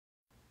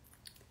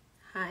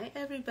Hi,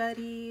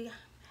 everybody.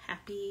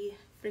 Happy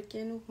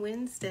freaking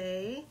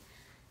Wednesday.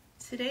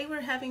 Today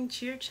we're having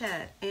Cheer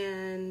Chat,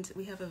 and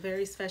we have a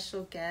very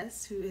special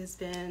guest who has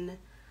been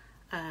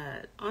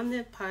on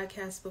the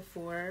podcast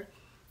before,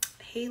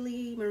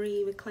 Haley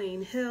Marie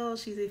McClain Hill.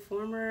 She's a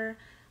former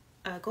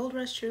Gold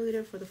Rush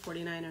cheerleader for the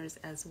 49ers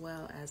as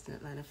well as an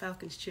Atlanta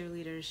Falcons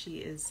cheerleader. She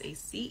is a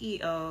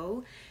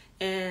CEO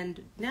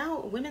and now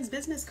a women's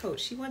business coach.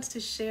 She wants to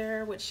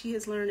share what she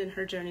has learned in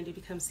her journey to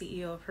become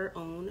CEO of her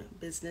own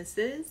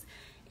businesses.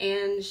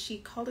 And she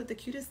called it the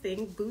cutest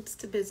thing, Boots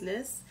to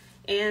Business.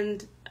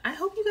 And I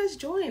hope you guys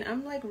join.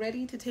 I'm like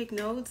ready to take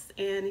notes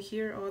and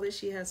hear all that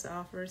she has to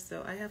offer.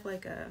 So I have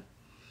like a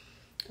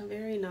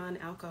very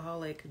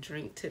non-alcoholic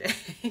drink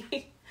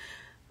today.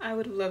 I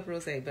would love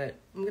rosé, but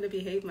I'm going to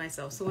behave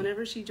myself. So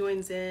whenever she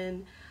joins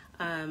in,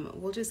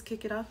 we'll just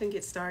kick it off and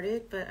get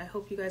started. But I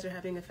hope you guys are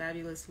having a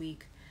fabulous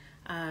week.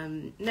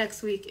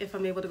 Next week, if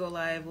I'm able to go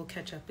live, we'll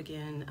catch up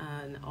again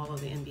on all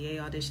of the NBA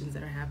auditions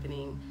that are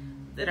happening,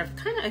 that have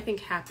kind of, I think,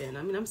 happened.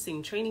 I mean, I'm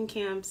seeing training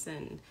camps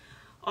and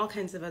all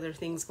kinds of other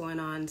things going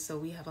on. So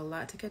we have a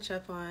lot to catch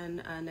up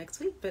on next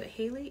week. But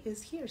Haley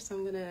is here, so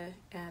I'm going to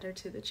add her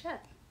to the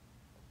chat.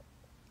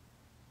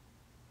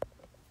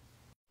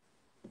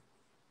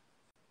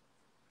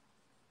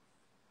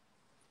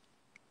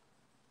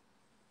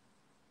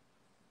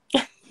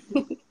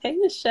 Hey,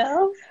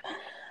 Michelle.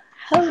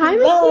 Hello. Hi,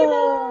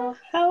 Makina.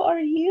 How are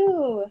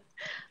you?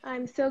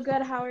 I'm so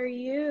good. How are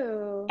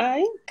you?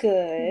 I'm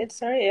good.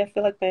 Sorry, I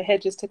feel like my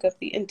head just took up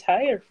the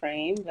entire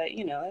frame, but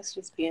that's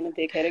just being a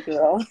big-headed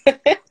girl.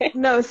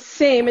 No,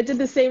 same. It did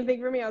the same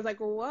thing for me. I was like,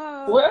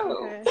 whoa.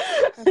 Whoa.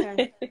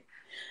 Okay.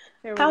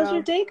 Here we How's go.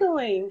 your day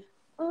going?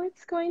 Oh,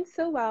 it's going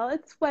so well.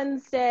 It's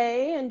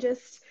Wednesday and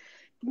just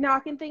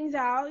knocking things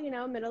out,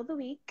 middle of the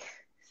week.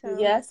 So,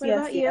 what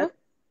about you?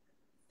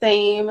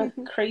 Same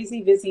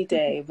crazy busy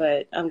day,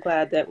 but I'm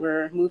glad that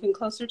we're moving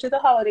closer to the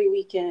holiday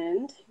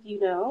weekend,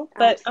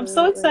 But I'm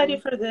so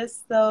excited for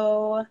this,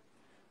 though.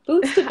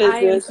 Boots to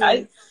Business.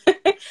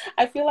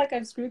 I feel like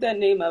I've screwed that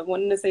name up,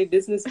 wanting to say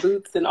business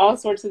boots and all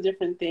sorts of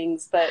different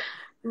things. But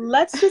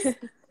let's just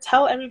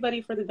tell everybody,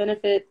 for the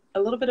benefit,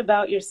 a little bit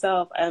about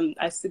yourself.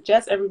 I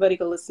suggest everybody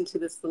go listen to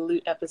this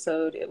Salute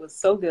episode. It was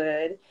so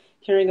good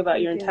hearing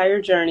about your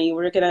entire journey.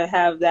 We're going to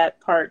have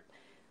that part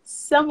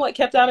somewhat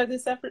kept out of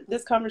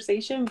this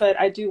conversation, but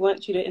I do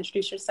want you to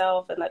introduce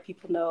yourself and let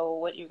people know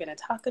what you're going to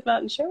talk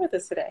about and share with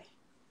us today.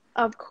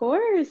 Of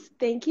course.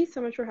 Thank you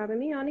so much for having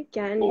me on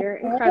again. You're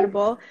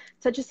incredible.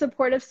 Such a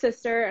supportive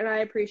sister, and I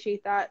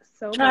appreciate that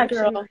so much.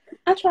 Girl.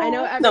 I try. I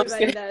know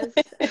everybody does.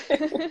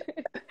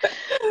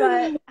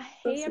 But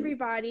hey,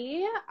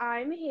 everybody.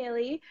 I'm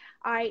Haley.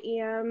 I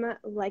am,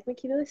 like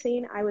Makina was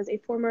saying, I was a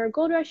former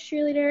Gold Rush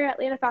cheerleader,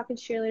 Atlanta Falcons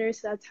cheerleader,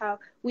 so that's how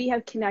we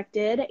have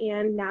connected.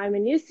 And now I'm a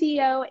new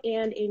CEO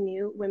and a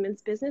new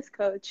women's business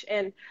coach.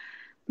 And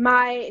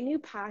my new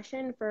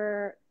passion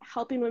for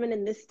helping women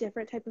in this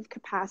different type of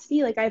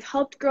capacity, like I've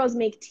helped girls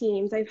make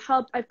teams,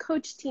 I've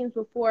coached teams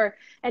before,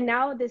 and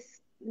now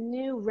this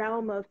new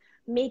realm of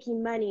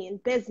making money in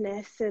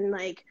business and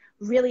like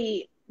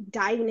really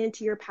diving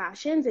into your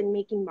passions and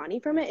making money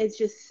from it is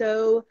just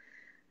so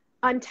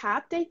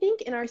untapped, I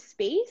think, in our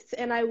space.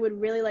 And I would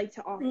really like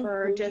to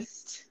offer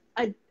just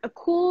a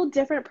cool,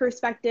 different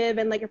perspective,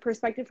 and like a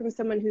perspective from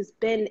someone who's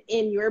been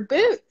in your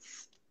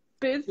boots.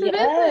 Boots to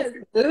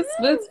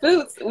business.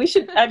 Boots. We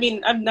should,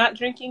 I'm not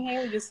drinking,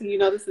 Haley, just so you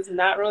know, this is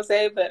not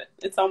rosé, but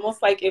it's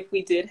almost like if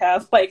we did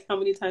have, like, how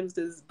many times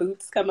does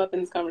boots come up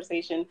in this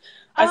conversation?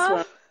 I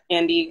swear,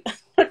 Andy,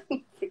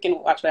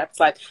 freaking watch what happens.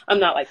 Like, I'm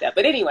not like that.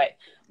 But anyway,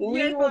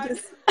 we will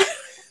just,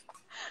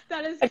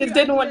 that is I just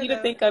didn't want you to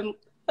think I'm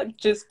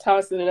just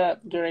tossing it up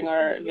during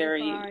our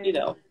very,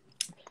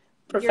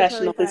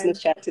 professional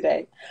business chat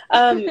today.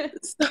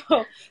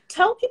 So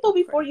tell people,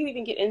 before you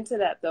even get into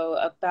that, though,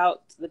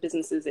 about the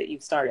businesses that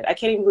you've started. I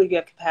can't even believe you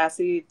have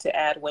capacity to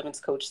add women's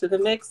coach to the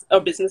mix, or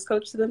business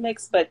coach to the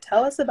mix, but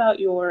tell us about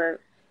your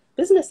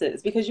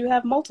businesses, because you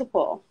have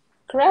multiple,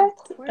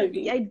 correct? I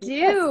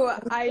do.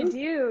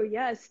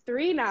 Yes,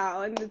 3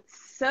 now, and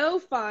it's so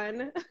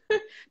fun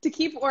to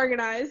keep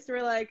organized.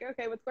 We're like,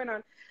 okay, what's going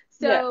on?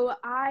 So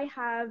I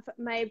have,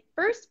 my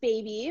first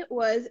baby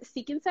was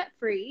Seek and Set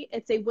Free.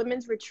 It's a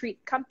women's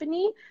retreat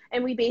company,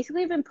 and we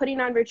basically have been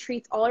putting on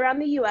retreats all around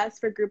the U.S.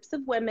 for groups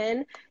of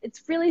women.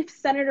 It's really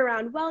centered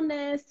around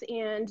wellness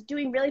and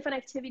doing really fun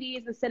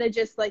activities instead of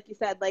just, like you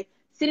said, like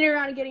sitting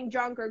around and getting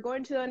drunk or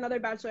going to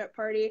another bachelorette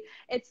party.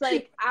 It's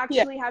like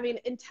actually having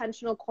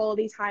intentional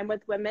quality time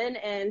with women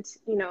and,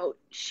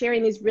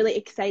 sharing these really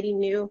exciting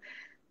new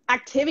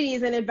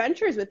activities and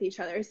adventures with each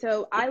other.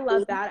 So I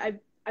love that.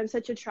 I'm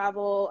such a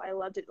travel. I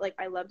love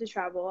to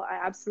travel. I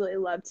absolutely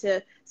love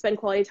to spend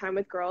quality time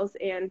with girls.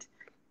 And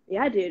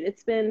yeah, dude,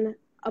 it's been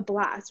a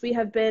blast. We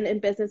have been in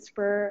business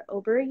for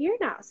over a year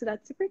now. So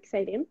that's super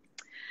exciting.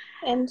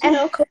 And,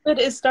 COVID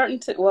is starting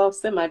to,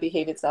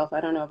 semi-behave itself. I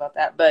don't know about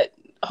that. But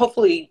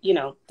hopefully,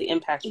 the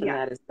impact from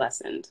that is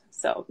lessened.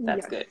 So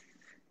that's good.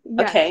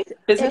 Yes, Okay, it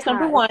business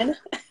number has. one,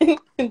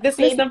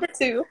 business Babe, number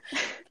two.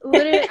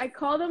 literally, I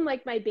call them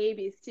like my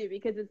babies too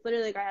because it's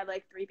literally like I have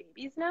like three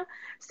babies now.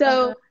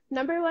 Uh-huh. So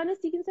number one is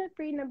Deacon Set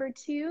Free. Number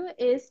two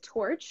is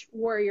Torch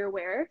Warrior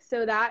Wear.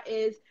 So that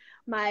is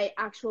my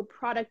actual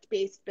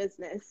product-based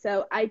business.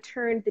 So I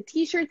turned the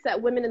t-shirts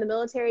that women in the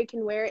military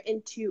can wear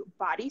into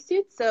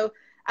bodysuits. So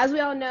as we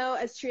all know,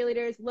 as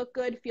cheerleaders, look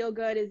good, feel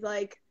good is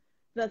like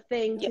the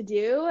thing Yeah, to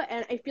do.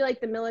 And I feel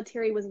like the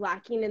military was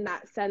lacking in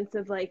that sense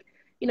of like,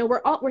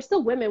 we're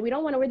still women. We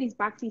don't want to wear these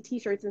boxy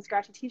t-shirts and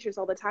scratchy t-shirts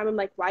all the time. I'm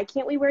like, why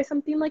can't we wear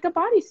something like a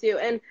bodysuit?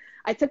 And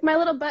I took my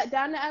little butt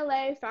down to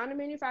LA, found a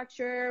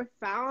manufacturer,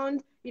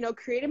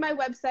 created my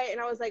website, and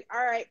I was like,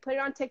 all right, put it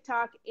on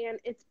TikTok, and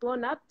it's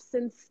blown up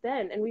since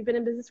then. And we've been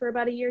in business for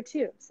about a year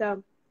too.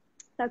 So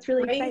that's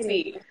really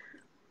exciting. crazy,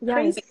 Yes.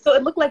 crazy. So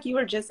it looked like you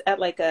were just at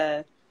like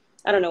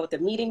I don't know what the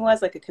meeting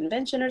was, like a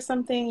convention or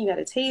something. You got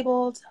a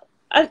table.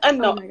 I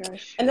Oh know. my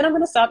gosh. And then I'm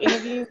gonna stop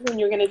interviewing you, and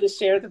you're gonna just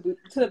share the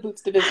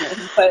boots to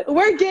business. But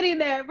We're getting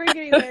there. We're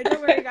getting there.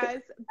 Don't worry,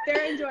 guys.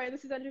 They're enjoying.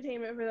 This is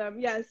entertainment for them.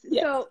 Yes.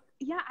 yeah, So,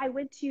 yeah, I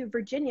went to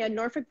Virginia,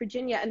 Norfolk,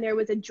 Virginia, and there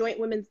was a joint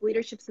women's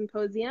leadership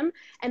symposium,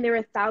 and there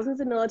were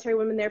thousands of military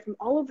women there from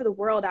all over the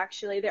world,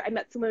 actually. I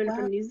met some women wow,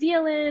 from New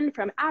Zealand,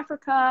 from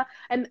Africa,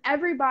 and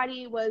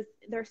everybody was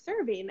there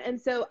serving. And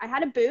so I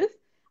had a booth,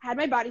 I had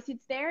my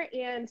bodysuits there,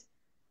 and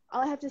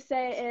all I have to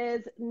say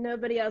is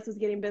nobody else was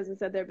getting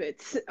business at their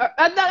booths. Not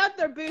at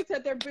their booths,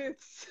 at their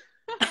booths.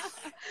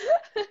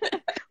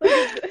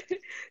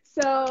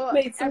 So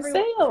made some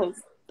everyone,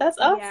 sales. That's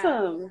yeah.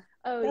 awesome.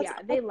 Oh That's yeah,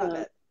 they love awesome.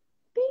 it.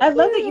 Thank I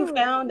love that you you.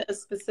 found a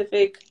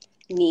specific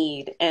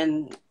need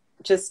and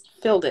just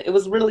filled it. It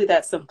was really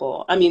that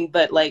simple. I mean,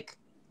 but like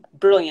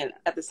brilliant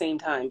at the same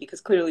time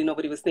because clearly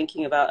nobody was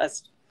thinking about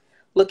us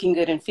looking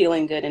good and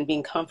feeling good and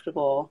being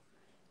comfortable.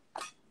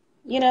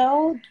 You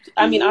know,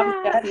 I mean,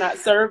 obviously I Yeah. had not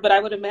served, but I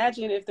would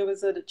imagine if there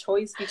was a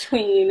choice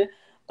between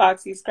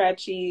boxy,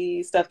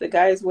 scratchy stuff that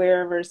guys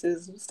wear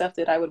versus stuff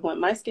that I would want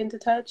my skin to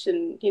touch,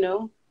 and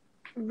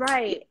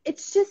Right.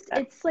 It's just that,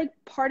 it's like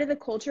part of the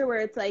culture where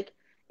it's like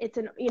it's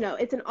an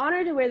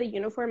honor to wear the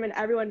uniform and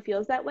everyone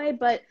feels that way,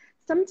 but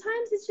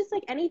sometimes it's just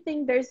like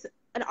anything there's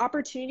an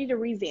opportunity to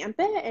revamp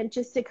it and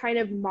just to kind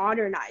of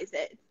modernize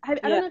it. I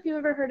don't yeah, know if you've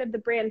ever heard of the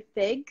brand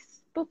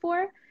Figs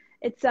before.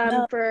 It's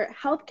no, for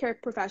healthcare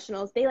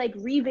professionals. They like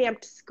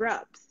revamped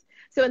scrubs.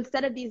 So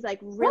instead of these like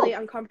really oh,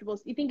 uncomfortable,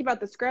 you think about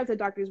the scrubs at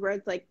doctors where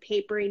it's like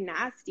papery,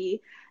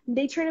 nasty,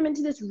 they turn them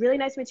into this really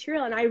nice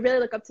material. And I really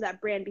look up to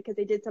that brand because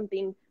they did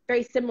something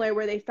very similar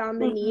where they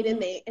found the need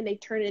mhm. and they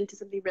turned it into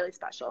something really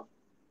special.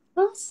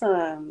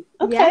 Awesome.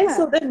 Okay,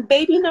 so Yeah. then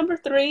baby number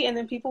three, and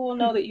then people will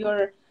know that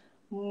you're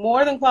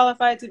more than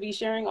qualified to be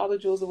sharing all the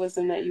jewels of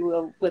wisdom that you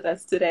will with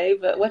us today.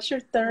 But what's your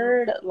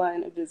third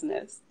line of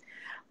business?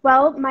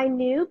 Well, my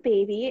new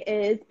baby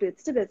is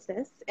Boots to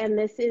Business, and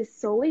this is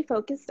solely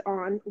focused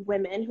on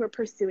women who are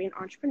pursuing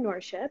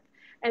entrepreneurship.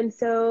 And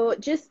so,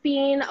 just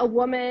being a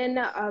woman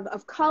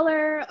of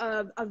color,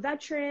 of a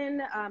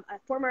veteran, a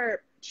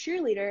former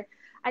cheerleader,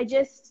 I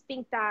just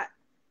think that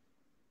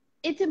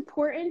it's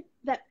important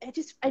that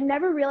I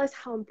never realized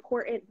how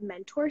important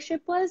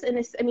mentorship was. And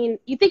this, I mean,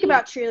 you think Mm,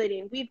 about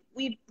cheerleading,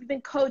 we've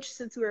been coached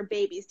since we were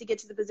babies to get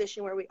to the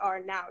position where we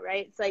are now,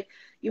 right? It's like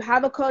you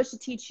have a coach to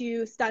teach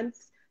you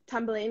stunts,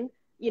 tumbling,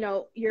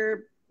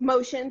 your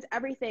motions,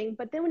 everything.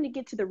 But then when you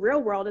get to the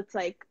real world, it's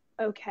like,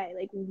 okay,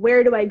 like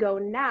where do I go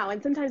now?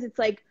 And sometimes it's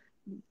like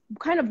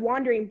kind of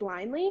wandering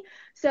blindly.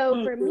 So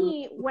mm, for mm,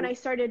 me, when mm. I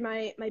started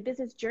my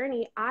business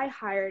journey, I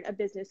hired a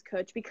business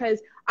coach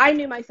because I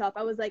knew myself.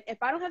 I was like,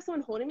 if I don't have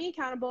someone holding me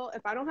accountable,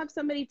 if I don't have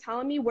somebody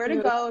telling me where to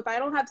Mm, go, if I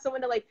don't have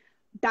someone to like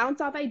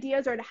bounce off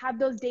ideas or to have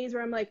those days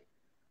where I'm like,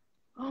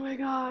 oh my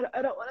God,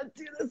 I don't want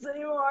to do this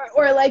anymore.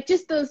 Or like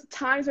just those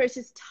times where it's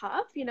just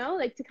tough,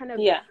 like to kind of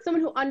yeah.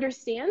 someone who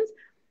understands.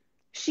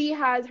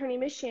 Her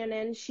name is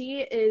Shannon.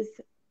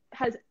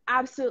 Has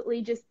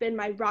absolutely just been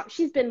my rock.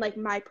 She's been like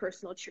my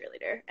personal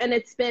cheerleader, and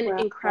it's been Wow.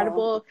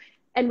 incredible.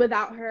 And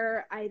without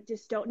her, I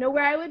just don't know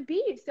where I would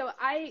be. So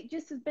I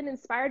just have been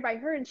inspired by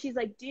her, and she's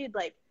like, dude,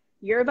 like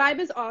your vibe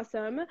is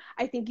awesome.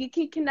 I think you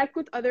can connect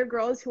with other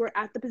girls who are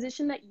at the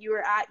position that you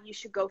are at. You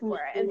should go for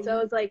it. And so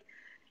Mhm. it's like,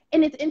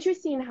 and it's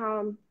interesting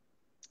how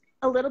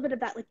a little bit of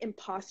that like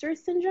imposter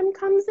syndrome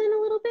comes in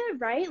a little bit,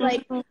 right?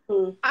 Like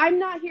Mhm. I'm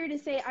not here to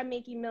say I'm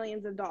making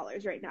millions of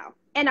dollars right now,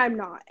 and I'm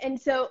not. And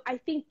so I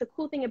think the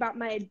cool thing about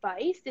my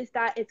advice is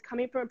that it's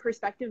coming from a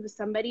perspective of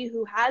somebody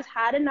who has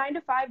had a 9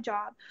 to 5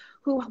 job,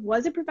 who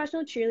was a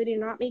professional cheerleader,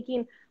 not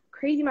making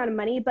crazy amount of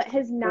money, but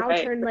has now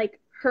Right. turned like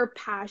her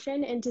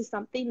passion into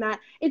something that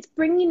it's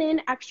bringing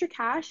in extra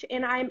cash,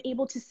 and I'm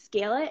able to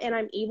scale it, and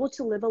I'm able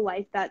to live a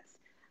life that's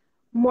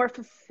more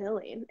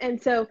fulfilling.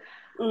 And so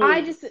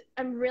Mm.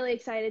 I'm really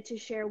excited to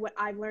share what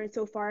I've learned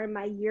so far in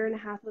my year and a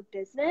half of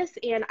business.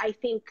 And I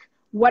think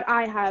what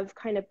I have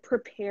kind of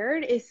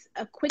prepared is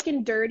a quick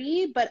and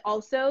dirty, but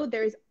also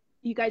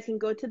you guys can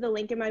go to the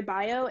link in my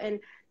bio and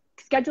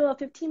schedule a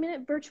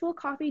 15-minute virtual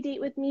coffee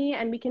date with me,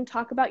 and we can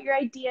talk about your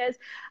ideas.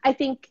 I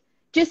think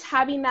just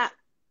having that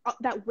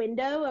that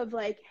window of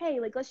like, hey,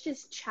 like, let's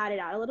just chat it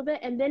out a little bit.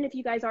 And then if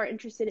you guys are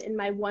interested in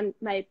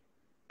my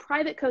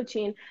private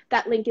coaching,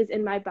 that link is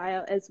in my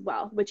bio as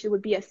well, which it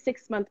would be a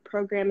 6-month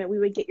program, and we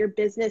would get your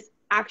business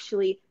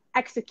actually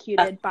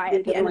executed by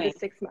at the end of the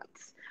 6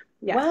 months.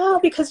 Yes. Wow,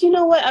 because you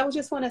know what I would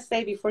just want to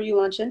say before you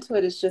launch into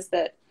it is just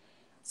that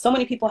so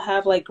many people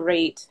have like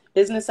great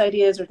business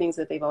ideas or things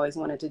that they've always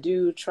wanted to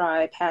do,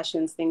 try,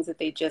 passions, things that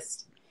they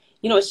just,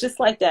 you know, it's just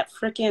like that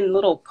freaking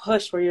little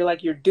push where you're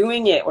like, you're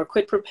doing it, or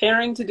quit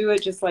preparing to do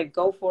it, just like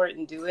go for it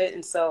and do it.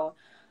 And so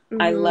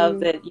I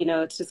love that, you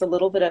know, it's just a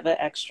little bit of an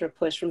extra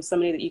push from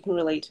somebody that you can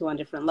relate to on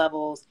different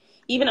levels,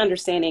 even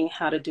understanding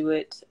how to do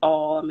it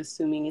all, I'm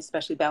assuming,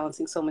 especially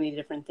balancing so many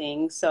different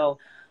things. So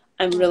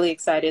I'm really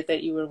excited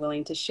that you were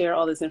willing to share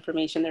all this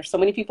information. There's so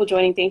many people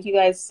joining. Thank you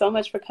guys so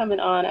much for coming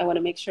on. I want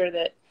to make sure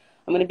that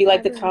I'm going to be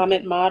like the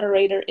comment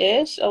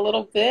moderator-ish a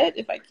little bit,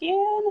 if I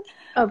can.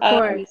 Of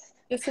course.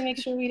 Just to make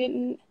sure we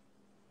didn't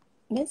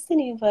miss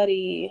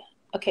anybody.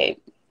 Okay.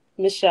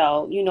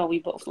 Michelle, you know we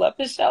both love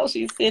Michelle.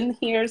 She's in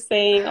here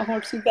saying, I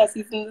hope two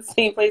Bessies in the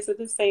same place at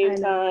the same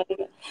time.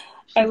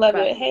 I love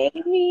it. Hey,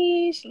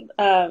 Mish.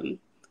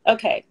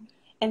 Okay.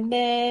 And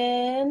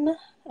then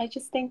I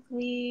just think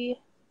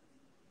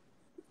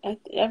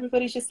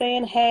everybody's just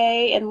saying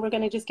hey, and we're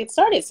going to just get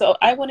started. So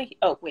I want to,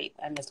 oh, wait,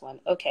 I missed one.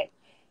 Okay.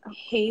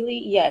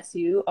 Haley, yes,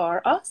 you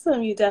are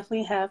awesome. You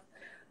definitely have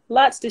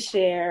lots to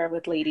share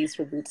with Ladies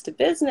for Boots to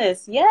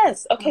Business.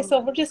 Yes. Okay,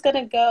 so we're just going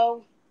to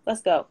go.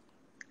 Let's go.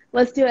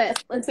 Let's do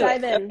it. Let's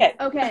dive in.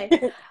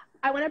 Okay.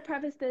 I want to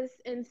preface this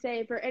and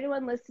say, for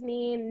anyone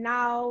listening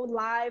now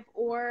live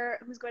or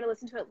who's going to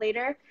listen to it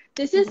later,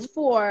 this is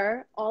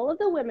for all of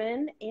the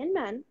women and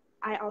men.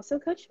 I also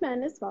coach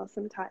men as well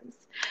sometimes.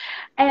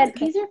 And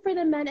these are for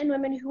the men and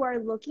women who are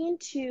looking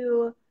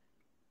to,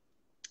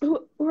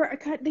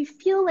 they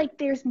feel like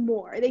there's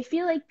more. They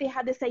feel like they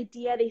have this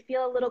idea. They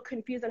feel a little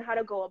confused on how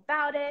to go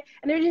about it.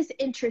 And they're just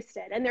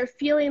interested. And they're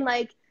feeling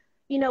like,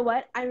 you know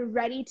what, I'm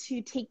ready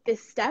to take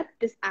this step,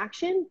 this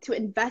action, to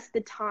invest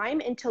the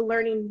time into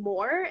learning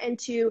more and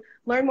to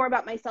learn more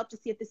about myself to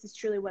see if this is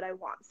truly what I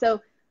want. So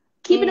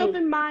keep an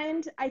open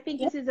mind. I think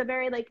this is a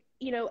very, like,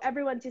 you know,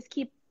 everyone just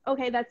keep,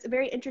 okay, that's a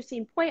very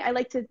interesting point. I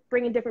like to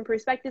bring in different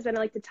perspectives, and I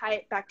like to tie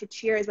it back to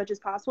cheer as much as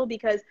possible,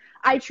 because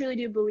I truly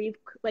do believe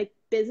like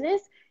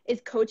business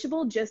is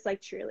coachable just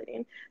like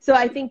cheerleading. So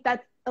I think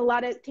that a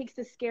lot of takes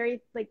the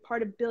scary like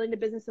part of building a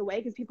business away,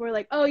 because people are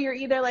like, oh, you're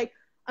either like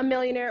a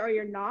millionaire or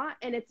you're not,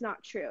 and it's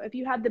not true. If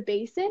you have the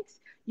basics,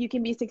 you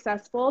can be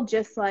successful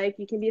just like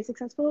you can be a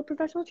successful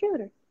professional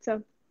cheerleader.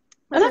 So,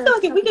 and I feel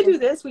like if we could do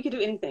this, we could do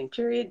anything.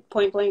 Period.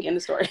 Point blank. End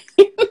of story.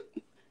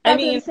 I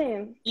mean, what I'm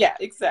saying. Yeah,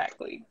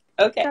 exactly.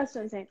 Okay. That's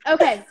what I'm saying.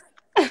 Okay.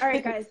 All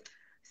right, guys.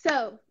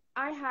 So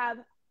I have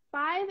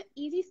 5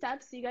 easy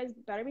steps. So you guys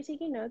better be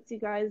taking notes. You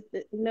guys,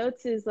 the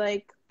notes is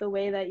like the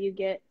way that you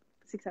get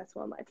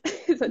successful in life.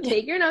 So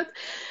take your notes.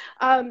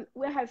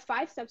 We have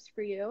 5 steps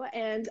for you,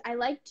 and I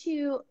like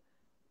to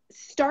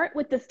start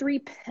with the 3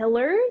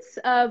 pillars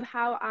of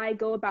how I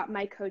go about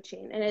my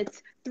coaching, and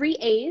it's 3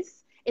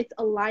 A's. It's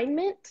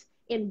alignment,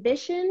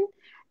 ambition,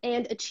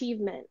 and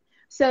achievement.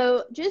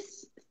 So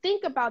just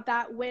think about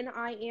that when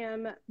I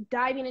am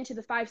diving into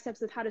the 5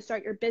 steps of how to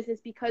start your business,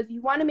 because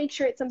you want to make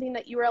sure it's something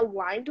that you're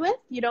aligned with.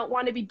 You don't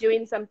want to be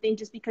doing something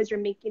just because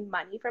you're making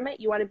money from it.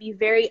 You want to be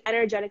very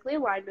energetically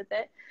aligned with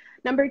it.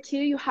 Number 2,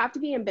 you have to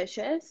be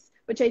ambitious,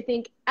 which I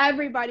think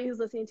everybody who's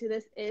listening to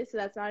this is, so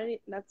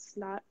that's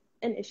not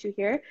an issue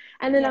here.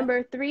 And then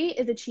number 3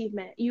 is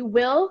achievement. You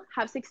will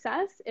have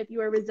success if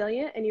you are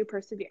resilient and you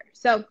persevere.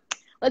 So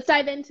let's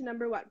dive into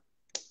number 1.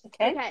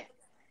 Okay.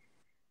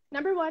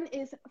 Number 1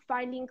 is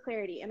finding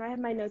clarity. And I have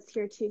my notes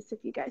here too, so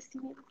if you guys see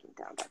me looking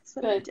down, that's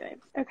what I'm doing.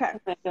 Okay.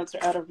 My notes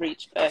are out of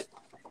reach, but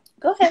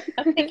go ahead.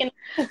 I'm thinking.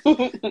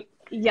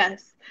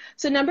 Yes.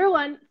 So number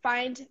 1,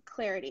 find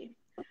clarity.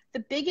 The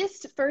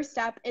biggest first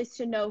step is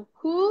to know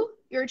who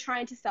you're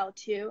trying to sell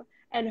to,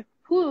 and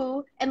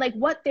like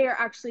what they're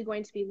actually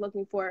going to be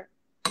looking for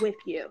with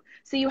you.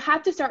 So you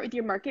have to start with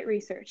your market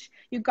research.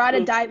 You got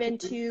to dive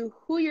into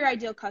who your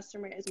ideal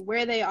customer is,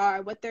 where they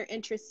are, what they're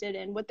interested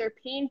in, what their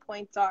pain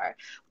points are,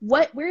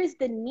 where is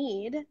the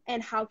need,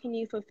 and how can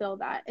you fulfill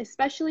that?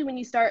 Especially when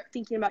you start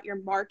thinking about your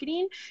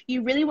marketing,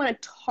 you really want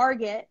to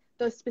target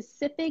those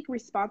specific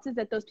responses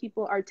that those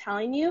people are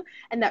telling you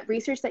and that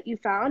research that you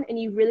found, and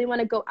you really want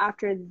to go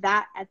after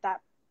that at that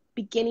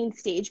beginning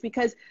stage,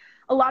 because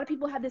a lot of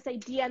people have this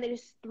idea and they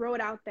just throw it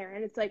out there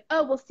and it's like,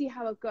 oh, we'll see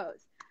how it goes.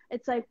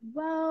 It's like,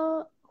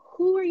 well,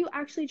 who are you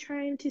actually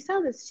trying to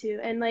sell this to?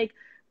 And like,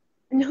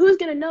 and who's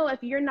going to know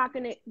if you're not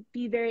going to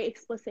be very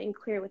explicit and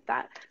clear with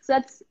that? So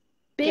that's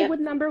big with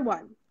number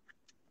 1.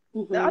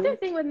 The other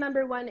thing with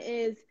number 1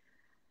 is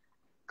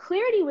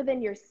clarity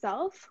within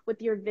yourself,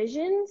 with your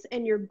visions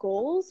and your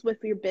goals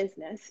with your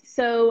business.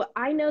 So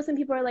I know some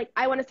people are like,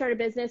 I want to start a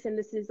business, and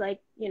this is like,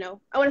 you know,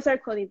 I want to start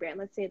a clothing brand,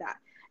 let's say that.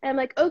 And I'm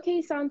like,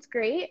 okay, sounds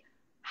great.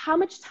 How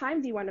much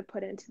time do you want to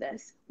put into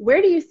this?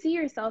 Where do you see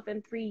yourself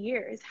in 3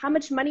 years? How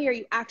much money are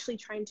you actually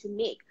trying to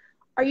make?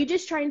 are you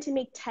just trying to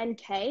make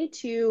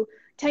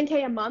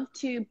 10K a month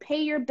to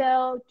pay your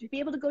bill, to be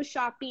able to go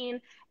shopping,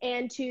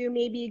 and to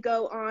maybe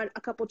go on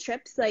a couple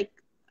trips like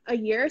a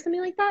year or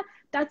something like that?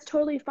 That's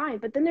totally fine.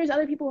 But then there's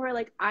other people who are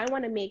like, I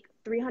want to make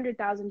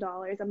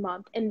 $300,000 a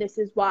month, and this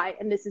is why,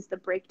 and this is the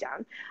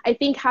breakdown. I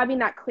think having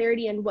that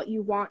clarity in what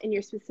you want in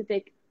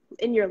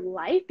your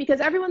life, because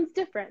everyone's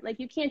different. Like,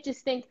 you can't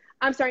just think,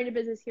 I'm starting a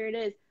business, here it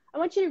is. I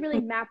want you to really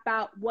map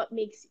out what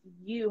makes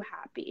you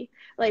happy.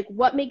 Like,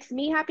 what makes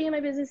me happy in my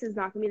business is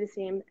not going to be the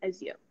same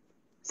as you.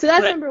 So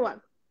that's number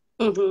one.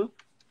 Mm-hmm.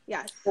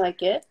 Yes.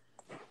 Like it.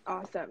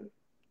 Awesome.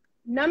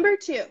 Number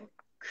two,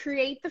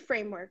 create the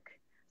framework.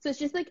 So it's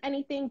just like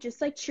anything,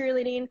 just like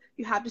cheerleading,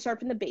 you have to start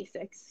from the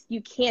basics. You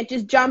can't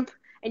just jump,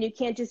 and you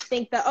can't just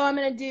think that, oh, I'm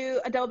going to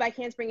do a double back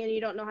handspring, and you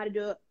don't know how to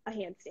do a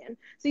handstand.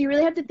 So you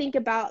really have to think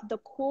about the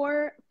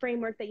core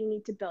framework that you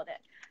need to build it.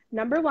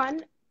 Number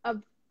one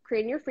of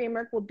creating your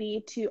framework will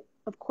be to,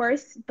 of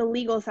course, the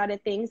legal side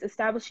of things,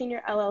 establishing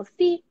your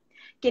LLC,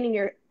 getting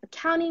your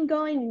accounting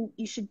going.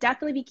 You should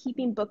definitely be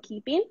keeping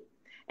bookkeeping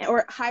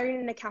or hiring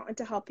an accountant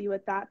to help you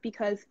with that,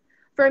 because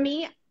for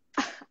me,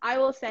 I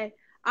will say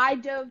I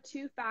dove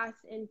too fast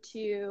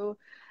into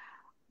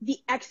the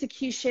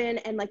execution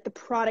and like the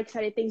product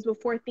side of things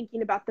before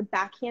thinking about the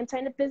backhand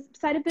side of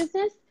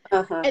business.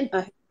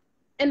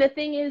 And the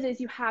thing is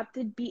you have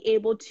to be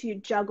able to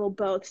juggle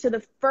both. So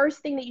the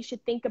first thing that you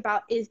should think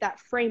about is that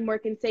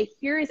framework and say,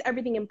 here is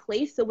everything in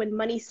place. So when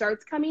money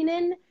starts coming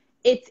in,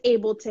 it's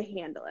able to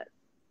handle it.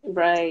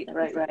 Right.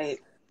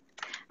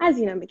 As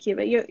you know,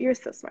 Makiba, you're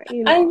so smart.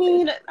 You know I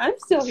mean, I'm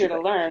still here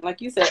to learn. Like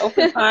you said,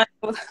 open mind,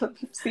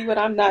 see what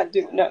I'm not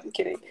doing. No, I'm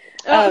kidding.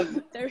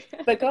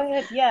 But go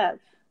ahead. Yeah.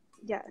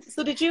 Yes.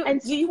 So do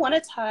you want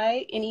to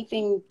tie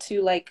anything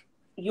to like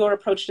your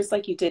approach, just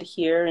like you did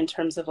here, in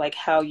terms of like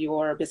how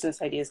your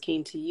business ideas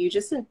came to you,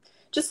 just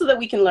so that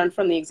we can learn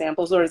from the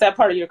examples? Or is that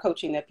part of your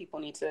coaching that people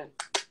need to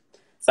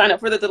sign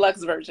up for the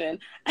deluxe version?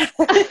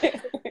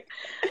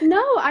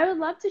 No, I would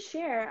love to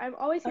share. I'm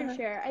always here to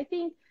share. I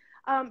think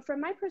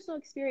from my personal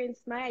experience,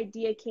 my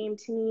idea came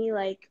to me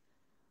like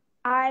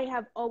I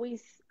have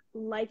always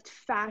liked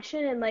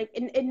fashion,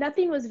 and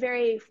nothing was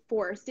very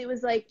forced. It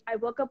was like I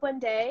woke up one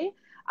day,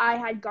 I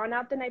had gone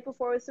out the night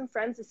before with some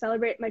friends to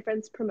celebrate my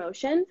friend's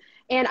promotion,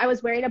 and I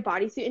was wearing a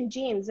bodysuit and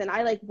jeans, and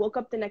I like woke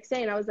up the next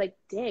day and I was like,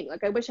 dang,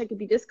 like I wish I could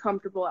be this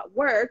comfortable at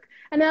work.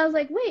 And then I was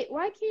like, wait,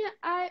 why can't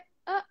I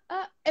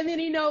and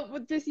then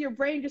with just your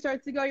brain just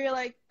starts to go, you're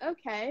like,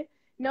 okay,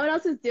 no one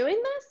else is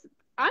doing this,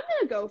 I'm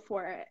gonna go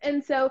for it.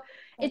 And so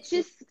it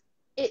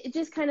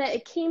just kind of,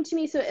 it came to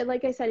me. So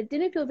like I said, it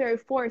didn't feel very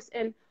forced.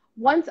 And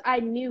once I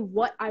knew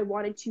what I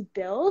wanted to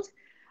build,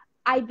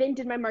 I then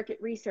did my market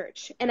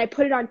research and I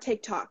put it on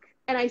TikTok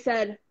and I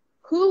said,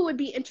 who would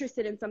be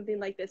interested in something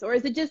like this? Or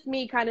is it just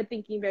me kind of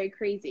thinking very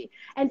crazy?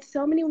 And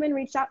so many women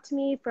reached out to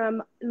me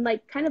from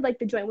like kind of like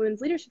the Joint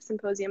Women's Leadership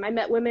Symposium. I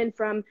met women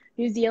from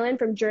New Zealand,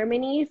 from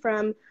Germany,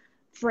 from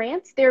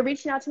France. They were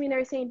reaching out to me and they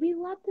were saying, we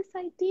love this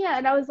idea.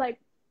 And I was like,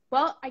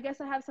 well, I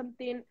guess I have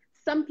something.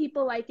 Some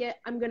people like it.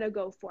 I'm going to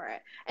go for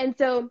it. And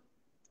so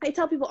I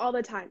tell people all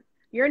the time,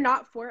 you're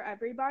not for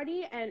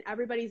everybody and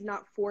everybody's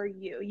not for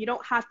you. You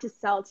don't have to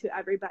sell to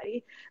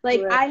everybody.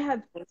 Like I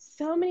have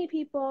so many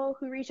people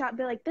who reach out and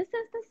be like, this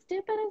is the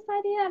stupidest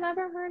idea I've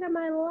ever heard in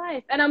my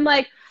life. And I'm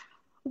like,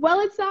 well,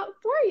 it's not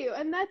for you,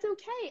 and that's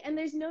okay. And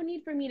there's no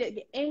need for me to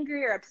get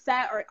angry or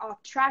upset or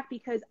off track,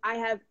 because I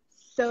have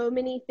so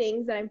many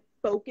things that I'm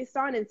focused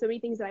on and so many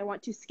things that I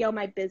want to scale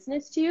my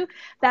business to,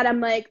 that I'm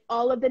like,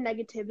 all of the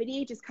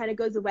negativity just kind of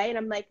goes away. And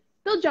I'm like,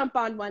 they'll jump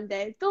on one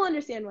day, they'll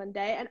understand one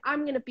day, and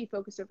I'm going to be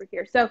focused over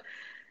here. So,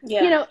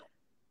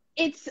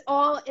 it's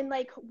all in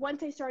like,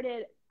 once I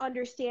started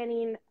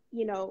understanding,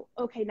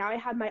 okay, now I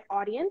have my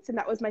audience, and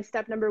that was my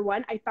step number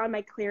one. I found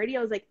my clarity.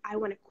 I was like, I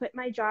want to quit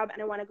my job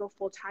and I want to go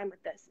full time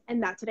with this.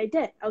 And that's what I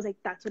did. I was like,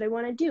 that's what I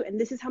want to do. And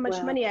this is how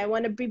much money I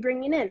want to be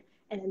bringing in.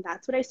 And then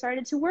that's what I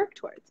started to work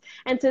towards.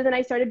 And so then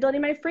I started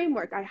building my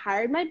framework. I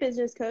hired my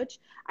business coach.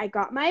 I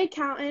got my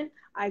accountant.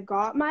 I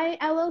got my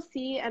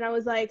LLC. And I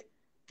was like,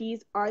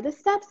 these are the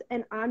steps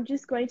and I'm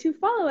just going to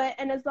follow it.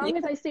 And as long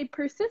as I stay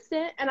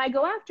persistent and I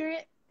go after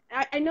it,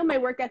 I know my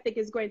work ethic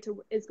is going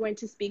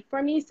to speak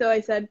for me. So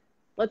I said,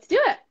 let's do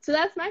it. So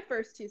that's my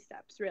first two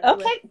steps, really.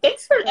 Okay.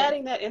 Thanks for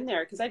adding that in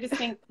there. Cause I just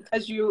think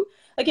because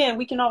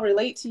we can all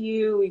relate to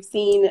you. We've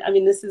seen,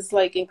 this is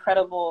like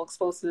incredible,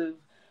 explosive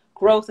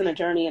growth in a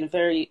journey in a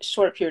very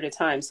short period of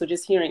time. So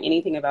just hearing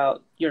anything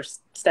about your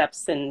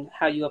steps and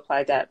how you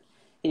applied that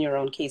in your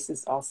own case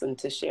is awesome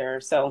to share.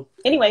 So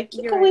anyway,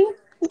 keep going. Right.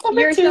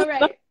 You're so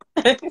right.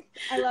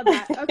 I love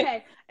that.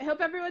 Okay. I hope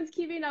everyone's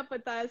keeping up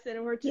with us,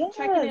 and we're just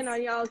checking in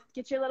on y'all.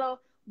 Get your little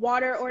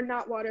water or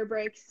not water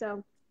breaks.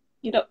 So,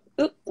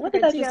 what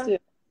did I just do?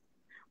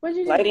 What did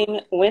you do?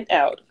 Lighting went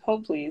out.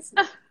 Hold, please.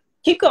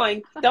 Keep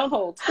going. Don't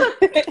hold.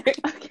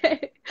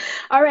 Okay.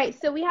 All right.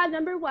 So we had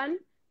number one,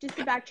 just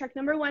to backtrack.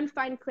 Number one,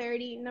 find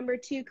clarity. Number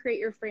two, create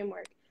your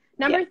framework.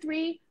 Number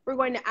three, we're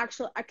going to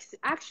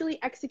actually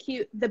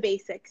execute the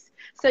basics.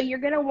 So you're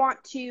going to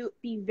want to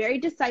be very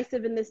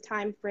decisive in this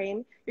time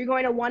frame. You're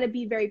going to want to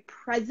be very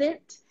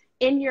present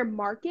in your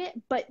market,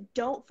 but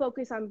don't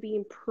focus on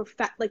being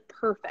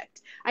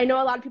perfect. I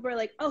know a lot of people are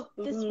like, oh,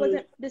 this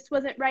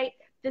wasn't right.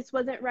 This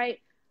wasn't right.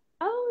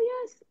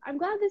 Oh, yes. I'm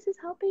glad this is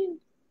helping,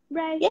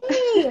 Ray.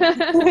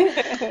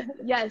 Yay!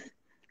 Yes.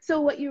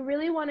 So what you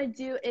really want to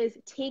do is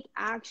take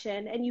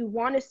action, and you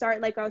want to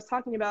start, like I was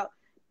talking about,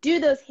 do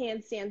those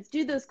handstands,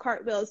 do those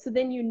cartwheels. So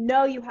then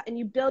and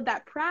you build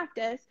that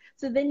practice.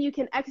 So then you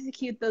can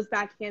execute those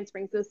back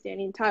handsprings, those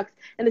standing tucks.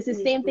 And it's the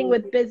same thing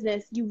with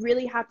business. You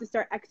really have to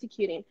start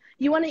executing.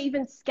 You want to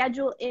even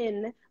schedule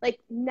in, like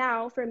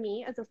now for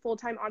me as a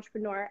full-time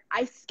entrepreneur,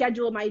 I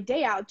schedule my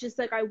day out just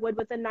like I would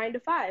with a 9 to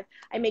 5.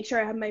 I make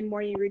sure I have my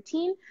morning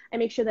routine. I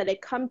make sure that I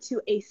come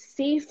to a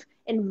safe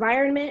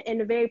environment and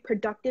a very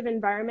productive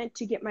environment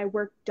to get my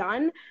work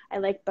done. I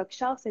like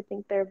bookshelves. I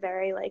think they're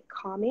very like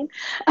calming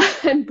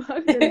and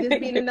books and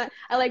just being in that.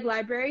 I like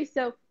libraries.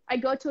 So I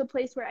go to a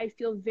place where I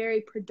feel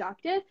very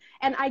productive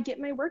and I get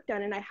my work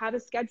done, and I have a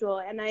schedule,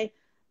 and I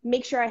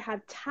make sure I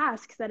have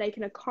tasks that I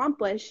can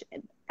accomplish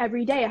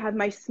every day. I have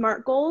my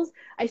SMART goals.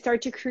 I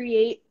start to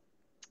create,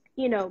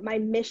 you know, my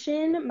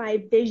mission,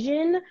 my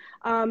vision,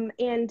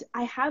 and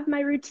I have my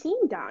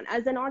routine down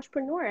as an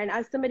entrepreneur and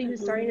as somebody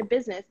who's starting a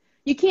business.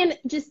 You can't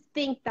just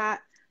think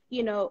that,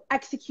 you know,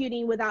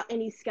 executing without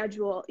any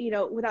schedule, you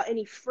know, without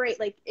any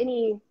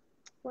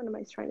what am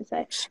I trying to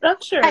say?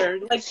 Structure.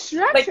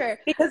 Structure.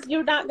 Because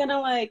you're not going to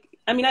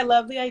I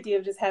love the idea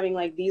of just having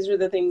these are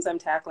the things I'm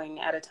tackling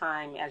at a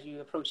time as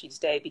you approach each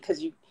day,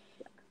 because you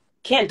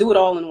can't do it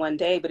all in one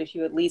day. But if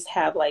you at least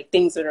have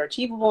things that are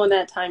achievable in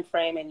that time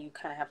frame, and you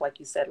kind of have, like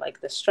you said,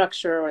 the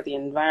structure or the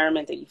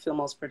environment that you feel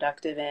most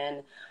productive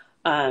in,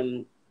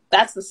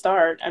 that's the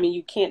start. I mean,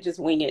 you can't just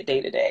wing it day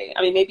to day.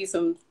 I mean, maybe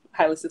some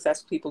highly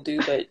successful people do,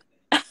 but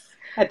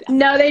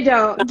no, they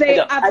don't. No, they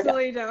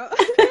absolutely don't.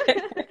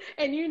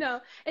 And you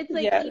know, it's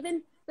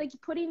even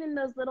putting in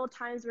those little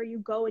times where you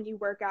go and you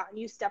work out and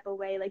you step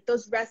away,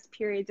 those rest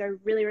periods are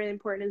really, really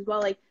important as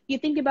well. You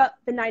think about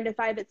the 9 to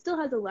 5, it still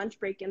has a lunch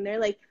break in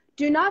there.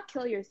 Do not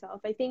kill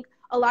yourself. I think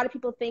a lot of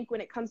people think when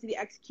it comes to the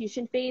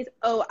execution phase,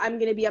 oh, I'm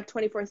going to be up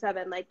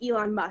 24/7 like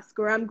Elon Musk,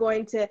 or I'm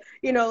going to,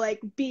 you know,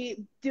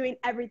 be doing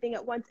everything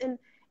at once. And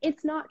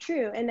it's not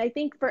true. And I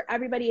think for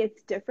everybody,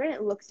 it's different.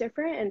 It looks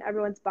different and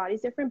everyone's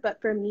body's different.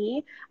 But for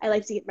me, I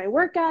like to get my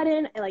workout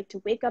in. I like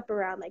to wake up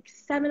around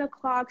 7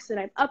 o'clock. So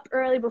that I'm up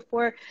early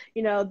before,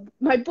 you know,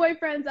 my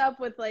boyfriend's up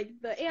with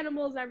the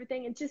animals and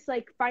everything, and just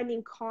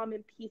finding calm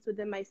and peace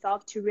within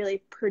myself to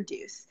really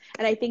produce.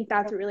 And I think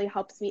that's what really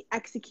helps me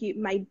execute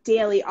my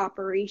daily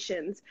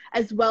operations,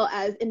 as well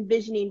as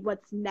envisioning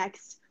what's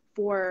next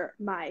for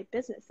my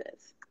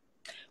businesses.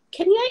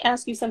 Can I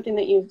ask you something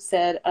that you've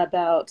said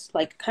about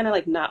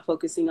not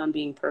focusing on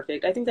being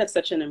perfect? I think that's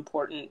such an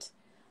important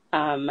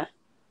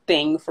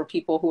thing for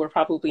people who are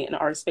probably in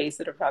our space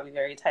that are probably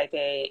very type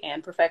A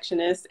and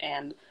perfectionists,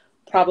 and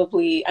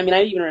probably, I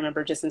even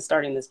remember just in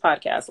starting this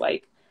podcast,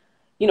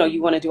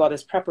 you want to do all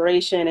this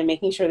preparation and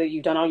making sure that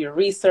you've done all your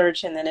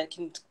research, and then it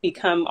can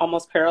become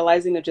almost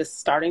paralyzing of just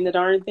starting the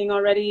darn thing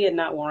already and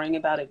not worrying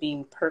about it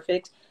being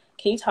perfect.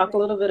 Can you talk a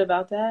little bit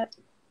about that?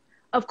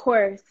 Of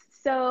course.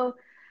 So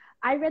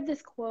I read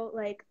this quote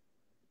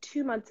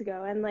 2 months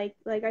ago, and like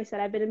I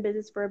said, I've been in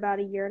business for about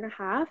 1.5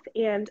 years,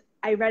 and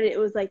I read it. It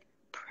was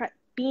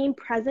being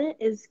present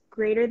is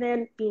greater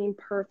than being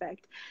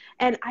perfect.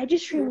 And I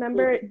just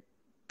remember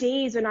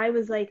days when I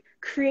was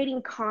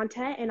creating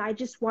content and I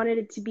just wanted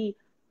it to be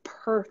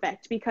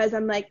perfect, because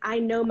I'm I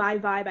know my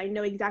vibe. I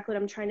know exactly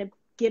what I'm trying to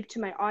give to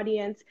my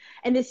audience,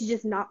 and this is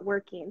just not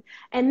working.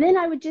 And then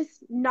I would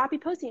just not be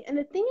posting. And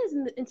the thing is,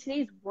 in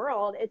today's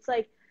world, it's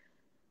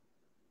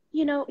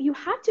you know, you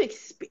have to,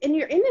 and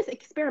you're in this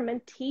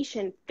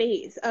experimentation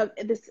phase of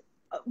this.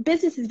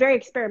 Business is very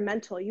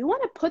experimental. You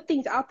want to put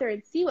things out there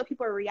and see what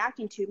people are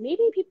reacting to.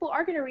 Maybe people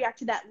are going to react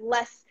to that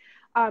less,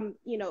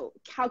 you know,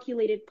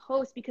 calculated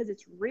post because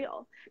it's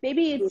real.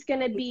 Maybe it's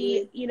going to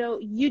be, you know,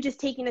 you just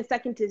taking a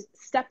second to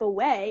step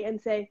away and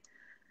say,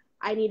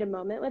 I need a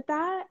moment with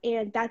that.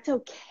 And that's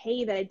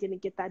okay that I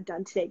didn't get that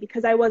done today,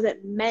 because I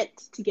wasn't meant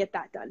to get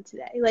that done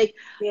today.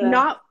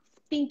 Not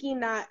thinking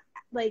that,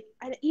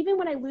 even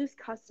when I lose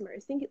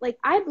customers,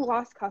 I've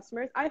lost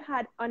customers. I've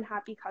had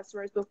unhappy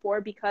customers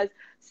before because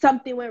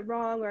something went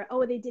wrong, or,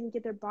 oh, they didn't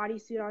get their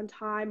bodysuit on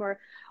time,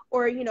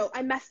 or, you know,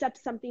 I messed up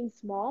something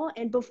small.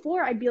 And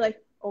before I'd be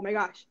oh my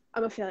gosh,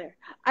 I'm a failure.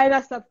 I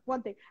messed up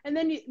one thing. And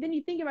then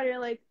you think about it,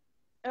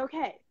 you're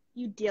okay,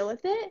 you deal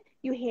with it.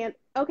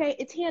 Okay,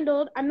 it's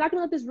handled. I'm not going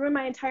to let this ruin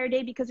my entire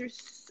day, because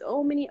there's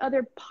so many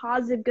other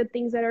positive, good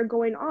things that are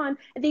going on,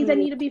 and things I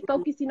need to be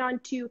focusing on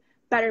to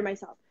better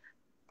myself.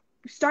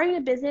 Starting a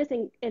business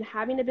and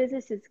having a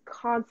business is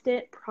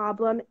constant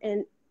problem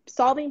and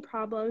solving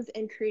problems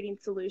and creating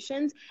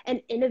solutions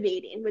and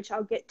innovating, which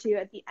I'll get to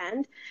at the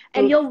end.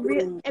 And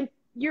and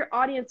your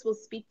audience will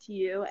speak to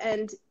you,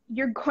 and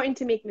you're going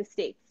to make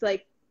mistakes.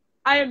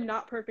 I am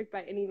not perfect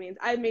by any means.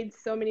 I've made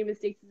so many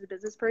mistakes as a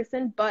business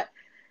person, but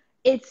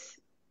it's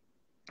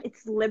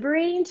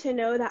liberating to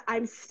know that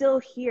I'm still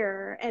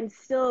here and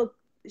still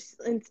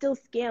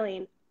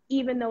scaling,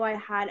 even though I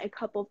had a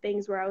couple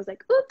things where I was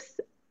like, oops,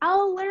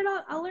 I'll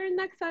learn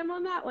next time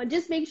on that one.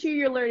 Just make sure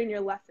you're learning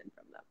your lesson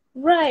from them.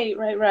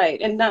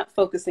 Right. And not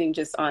focusing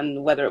just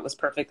on whether it was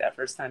perfect that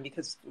first time,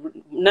 because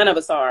none of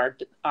us are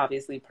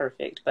obviously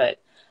perfect. But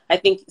I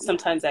think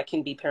sometimes that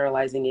can be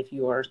paralyzing if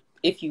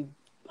you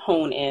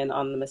hone in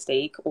on the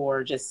mistake,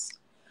 or just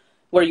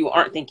where you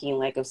aren't thinking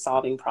like of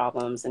solving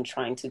problems and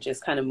trying to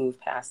just kind of move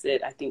past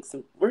it. I think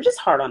we're just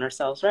hard on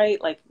ourselves,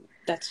 right? Like,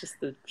 that's just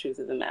the truth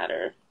of the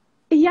matter.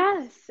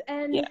 Yes,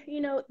 and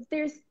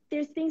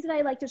there's things that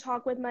I like to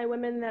talk with my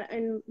women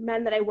and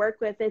men that I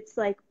work with. It's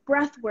like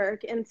breath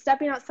work and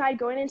stepping outside,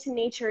 going into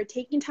nature,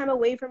 taking time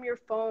away from your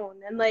phone,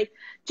 and like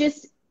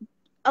just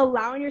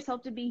allowing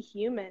yourself to be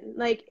human.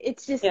 Like,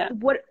 it's just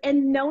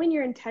and knowing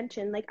your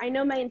intention. Like, I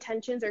know my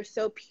intentions are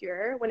so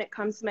pure when it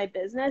comes to my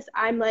business.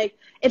 I'm like,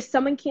 if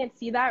someone can't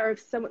see that, or if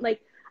someone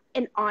like,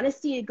 and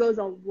honesty, it goes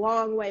a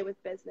long way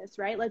with business,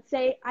 right? Let's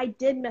say I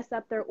did mess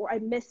up there, or I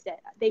missed it.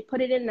 They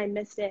put it in and I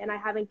missed it, and I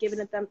haven't given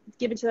to them.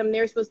 They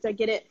were supposed to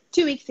get it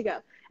 2 weeks ago.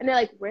 And they're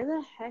like, where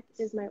the heck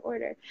is my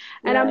order?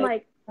 And I'm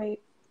like,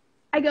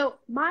 I go,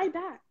 my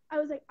bad. I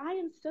was like, I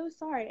am so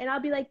sorry. And I'll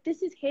be like,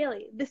 this is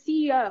Haley, the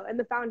CEO and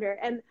the founder,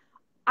 and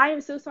I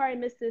am so sorry I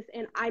missed this,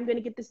 and I'm going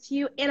to get this to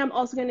you, and I'm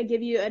also going to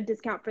give you a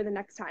discount for the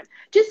next time.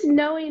 Just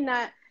knowing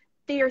that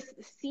they are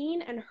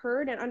seen and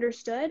heard and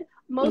understood.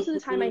 Most of the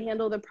time I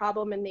handle the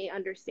problem and they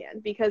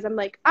understand, because I'm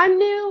like, I'm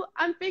new,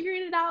 I'm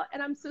figuring it out,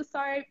 and I'm so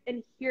sorry,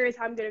 and here is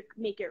how I'm going to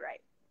make it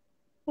right.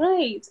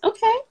 Right.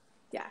 Okay.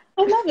 Yeah.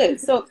 I love it.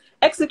 So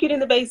executing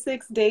the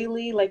basics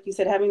daily, like you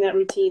said, having that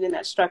routine and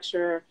that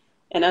structure,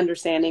 and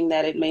understanding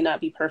that it may not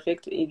be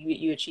perfect.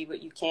 You achieve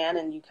what you can,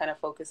 and you kind of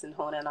focus and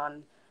hone in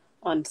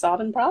on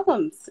solving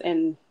problems.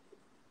 And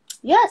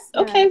yes.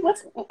 Okay.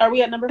 Are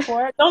we at number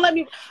 4? Don't let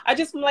me, I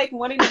just like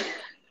wanting to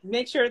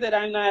make sure that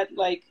I'm not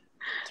like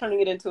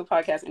turning it into a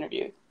podcast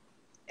interview.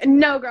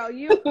 No, girl,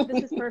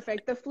 this is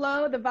perfect. The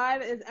flow, the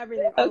vibe is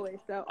everything, always.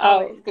 So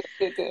always.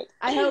 Oh, good.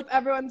 I hope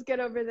everyone's good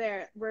over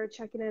there. We're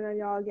checking in on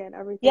y'all again.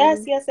 Everything.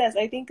 Yes.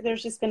 I think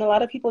there's just been a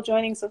lot of people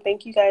joining, so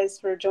thank you guys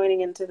for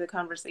joining into the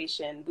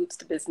conversation. Boots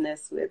to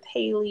Business with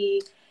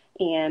Haley,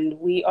 and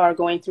we are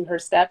going through her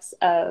steps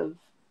of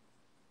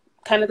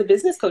kind of the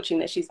business coaching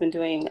that she's been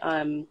doing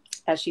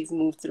as she's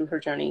moved through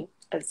her journey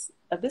as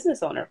a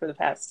business owner for the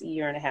past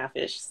year and a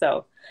half-ish.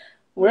 So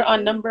we're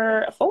on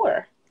number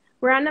 4.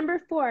 We're on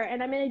number 4,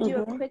 and I'm going to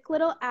do a quick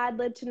little ad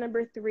lib to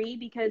number 3,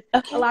 because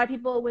a lot of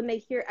people, when they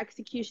hear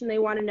execution, they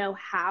want to know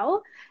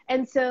how.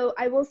 And so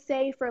I will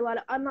say, for a lot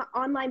of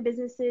online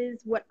businesses,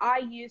 what I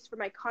use for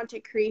my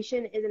content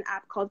creation is an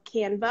app called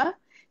Canva,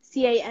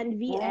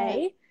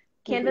 Canva.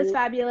 Canva's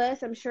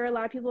fabulous. I'm sure a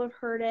lot of people have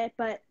heard it,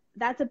 but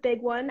that's a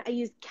big one. I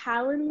use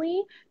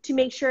Calendly to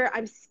make sure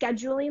I'm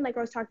scheduling, like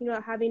I was talking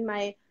about, having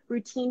my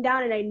routine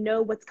down, and I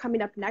know what's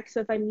coming up next. So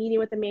if I'm meeting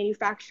with a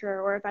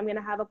manufacturer, or if I'm going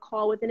to have a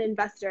call with an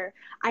investor,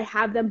 I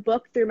have them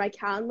booked through my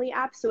Calendly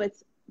app. So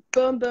it's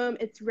boom,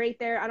 it's right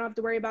there. I don't have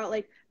to worry about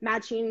like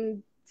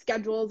matching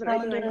schedules and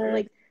everything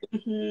like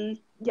that.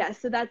 Yeah,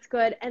 so that's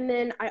good. And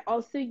then I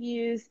also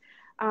use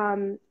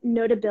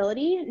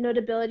Notability.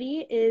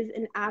 Notability is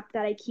an app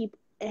that it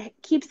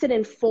keeps it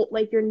in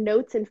like your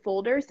notes and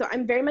folders. So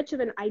I'm very much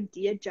of an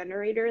idea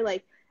generator.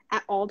 Like,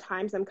 at all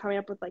times, I'm coming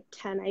up with like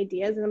 10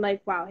 ideas, and I'm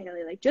like, wow,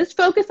 Haley, like, just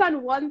focus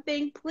on one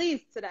thing,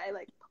 please, today,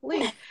 like,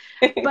 please.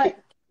 But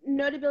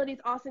Notability is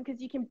awesome because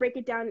you can break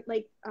it down,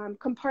 like,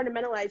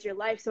 compartmentalize your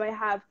life. So I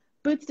have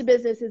Boots to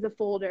Business as a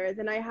folder,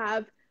 then I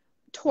have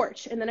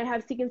Torch, and then I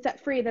have Seek and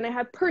Set Free, then I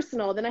have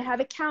Personal, then I have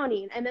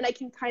Accounting, and then I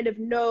can kind of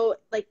know,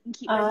 like,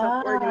 keep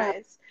myself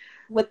organized.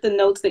 With the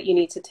notes that you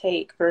need to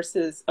take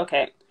versus,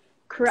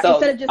 correct. So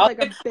instead of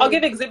just I'll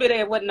give Exhibit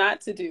A of what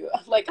not to do.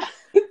 Like,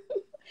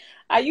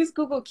 I use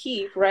Google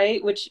Keep,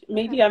 right? Which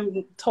maybe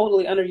I'm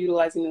totally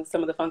underutilizing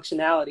some of the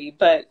functionality,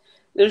 but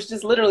there's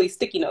just literally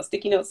sticky note,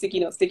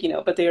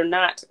 but they are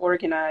not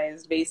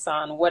organized based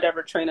on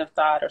whatever train of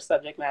thought or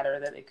subject matter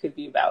that it could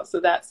be about. So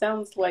that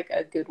sounds like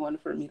a good one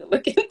for me to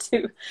look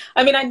into.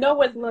 I mean, I know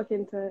where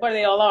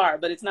they all are,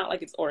 but it's not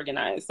like it's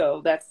organized.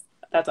 So that's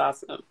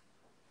awesome.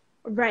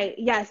 Right.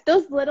 Yes.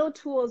 Those little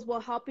tools will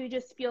help you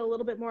just feel a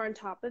little bit more on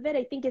top of it.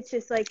 I think it's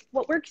just like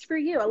what works for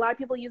you. A lot of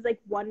people use like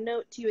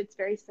OneNote too. It's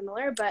very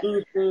similar, but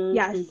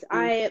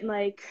I am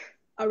like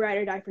a ride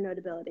or die for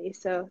Notability.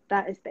 So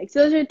that is big.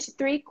 So those are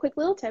 3 quick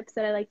little tips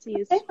that I like to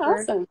use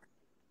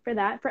for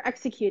that, for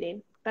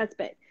executing. That's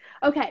big.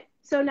 Okay.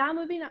 So now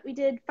moving up, we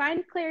did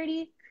find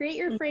clarity, create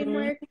your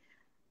framework,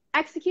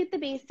 execute the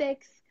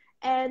basics.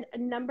 And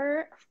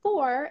number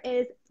 4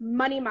 is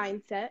money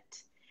mindset.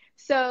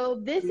 So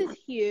this is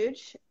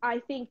huge. I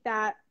think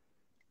that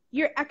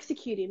you're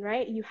executing,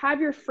 right? You have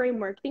your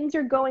framework. Things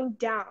are going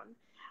down.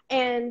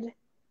 And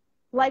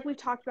like we've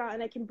talked about,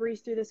 and I can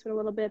breeze through this one a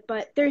little bit,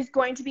 but there's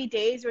going to be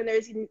days when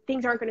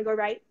things aren't going to go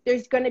right.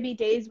 There's going to be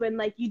days when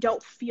like you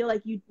don't feel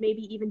like you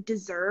maybe even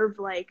deserve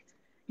like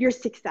your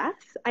success.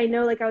 I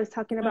know, like I was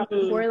talking about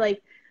before,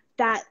 like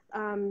that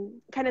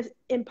kind of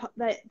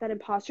that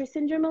imposter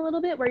syndrome a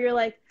little bit, where you're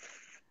like,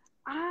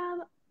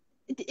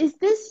 is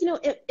this,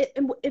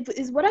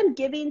 is what I'm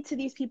giving to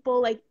these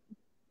people, like,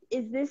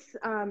 is this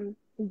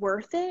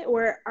worth it?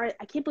 Or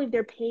I can't believe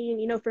they're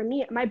paying, for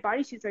me, my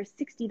bodysuits are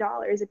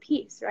 $60 a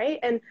piece, right?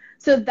 And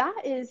so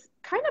that is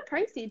kind of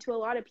pricey to a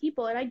lot of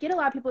people. And I get a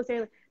lot of people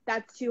saying, like,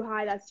 that's too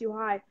high, that's too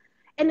high.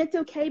 And it's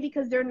okay,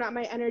 because they're not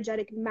my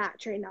energetic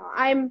match right now.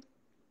 I'm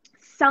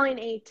selling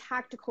a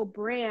tactical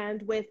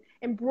brand with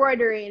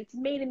embroidery. It's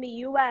made in the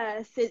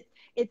US.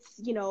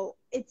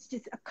 It's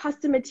just a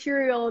custom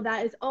material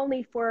that is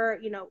only for,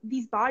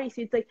 these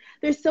bodysuits. Like,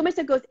 there's so much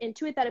that goes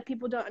into it that if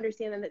people don't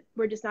understand, that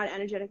we're just not an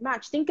energetic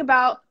match. Think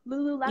about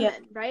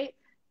Lululemon, right?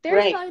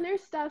 They're selling their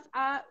stuff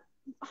at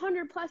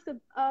 100 plus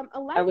a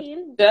legging. I was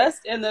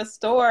just in the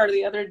store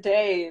the other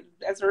day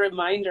as a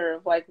reminder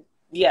of, like,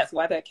 yes,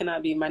 why that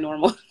cannot be my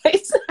normal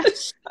place.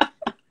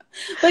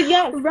 But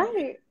yes,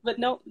 right. But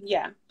no,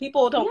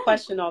 people don't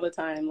question all the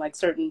time, like,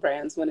 certain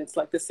brands, when it's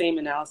like the same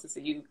analysis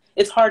that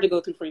it's hard to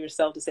go through for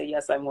yourself to say,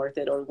 yes, I'm worth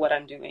it, or what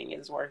I'm doing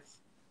is worth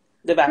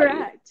the value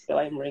that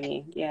I'm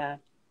bringing. Yeah.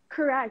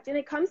 Correct. And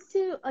it comes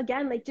to,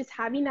 again, like, just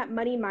having that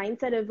money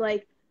mindset of,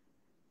 like,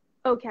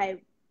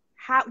 okay,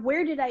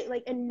 where did I,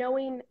 like, and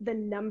knowing the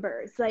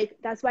numbers. Like,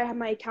 that's why I have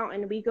my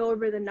accountant. We go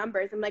over the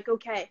numbers. I'm like,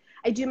 okay,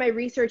 I do my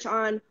research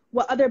on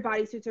what other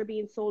bodysuits are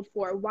being sold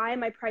for. Why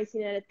am I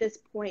pricing it at this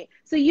point?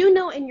 So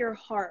in your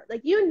heart,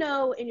 like,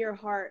 in your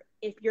heart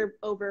if you're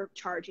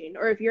overcharging,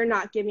 or if you're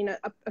not giving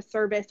a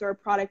service or a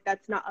product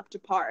that's not up to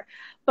par.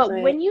 But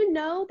when you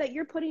know that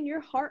you're putting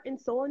your heart and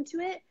soul into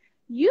it,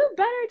 you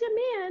better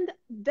demand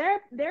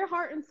their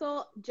heart and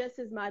soul just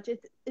as much.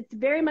 It's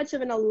very much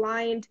of an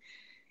aligned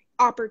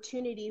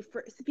opportunity,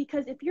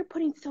 because if you're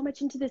putting so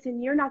much into this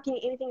and you're not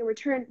getting anything in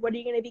return, what are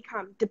you going to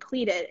become?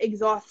 Depleted,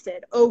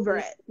 exhausted, over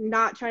it,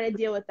 not trying to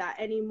deal with that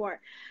anymore.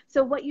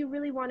 So what you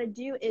really want to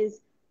do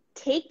is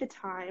take the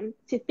time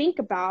to think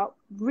about,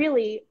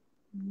 really,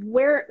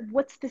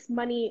 what's this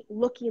money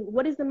looking,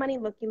 what is the money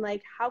looking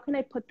like? How can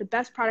I put the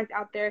best product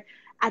out there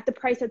at the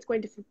price that's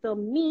going to fulfill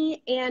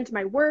me and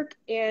my work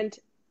and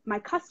my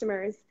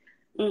customers,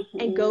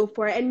 and go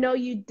for it, and know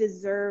you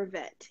deserve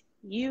it.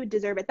 You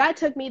deserve it. That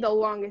took me the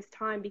longest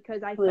time,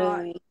 because I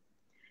thought,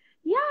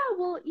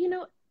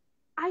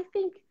 I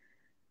think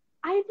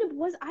I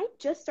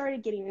just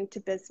started getting into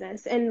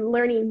business and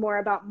learning more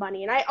about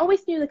money. And I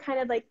always knew the kind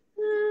of like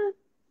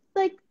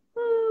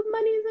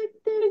money's like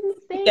this and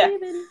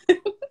save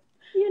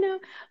and,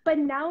 but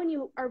now when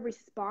you are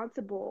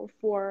responsible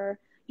for,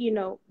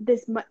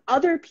 this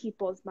other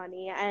people's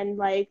money, and,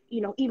 like,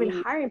 even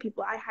hiring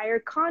people, I hire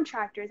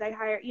contractors,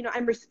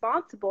 I'm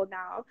responsible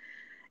now.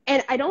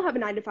 And I don't have a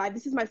 9-to-5.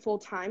 This is my full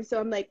time. So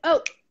I'm like,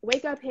 oh,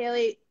 wake up,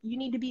 Haley. You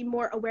need to be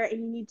more aware,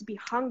 and you need to be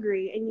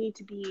hungry, and you need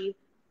to be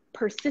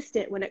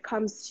persistent when it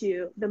comes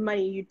to the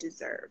money you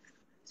deserve.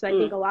 So I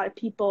think a lot of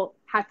people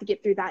have to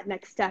get through that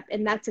next step.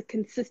 And that's a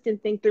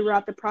consistent thing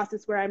throughout the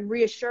process, where I'm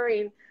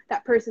reassuring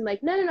that person,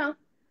 like, no,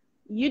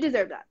 you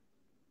deserve that.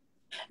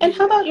 And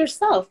how about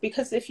yourself?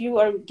 Because if you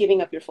are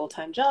giving up your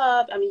full-time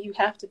job, I mean, you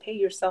have to pay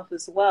yourself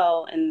as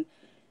well, and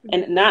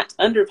not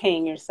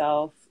underpaying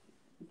yourself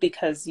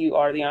because you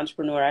are the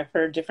entrepreneur. I've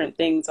heard different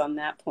things on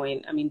that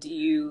point. I mean, did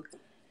you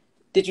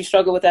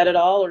struggle with that at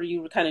all, or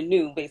you kind of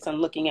knew based on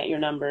looking at your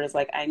numbers,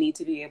 like, I need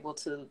to be able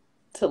to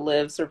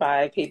live,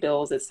 survive, pay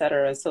bills,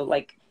 etc. So,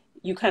 like,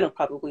 you kind of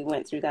probably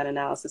went through that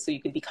analysis so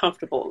you could be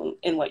comfortable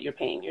in what you're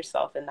paying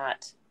yourself, and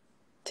not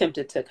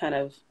tempted to kind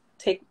of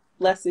take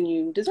less than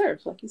you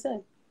deserve, like you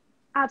said.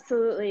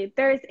 Absolutely.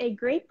 There's a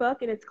great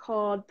book, and it's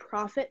called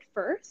Profit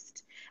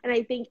First. And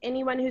I think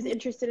anyone who's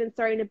interested in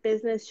starting a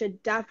business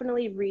should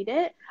definitely read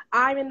it.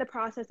 I'm in the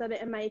process of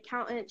it, and my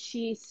accountant,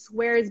 she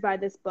swears by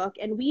this book.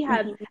 And we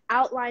have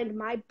outlined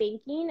my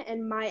banking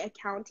and my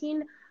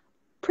accounting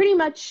pretty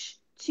much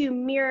to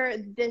mirror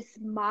this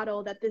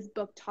model that this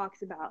book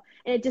talks about.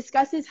 And it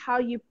discusses how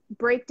you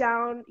break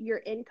down your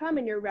income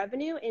and your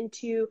revenue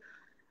into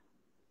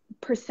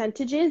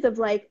percentages of,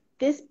 like,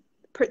 this,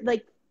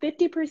 like,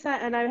 50%,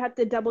 and I have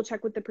to double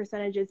check with the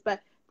percentages,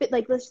 but,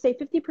 like, let's say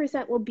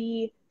 50% will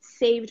be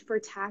saved for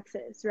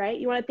taxes, right?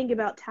 You want to think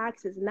about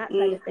taxes and that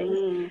side of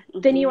things.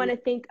 Then you want to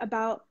think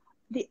about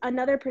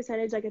another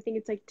percentage, like I think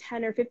it's like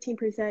 10 or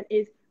 15%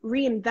 is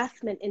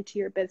reinvestment into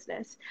your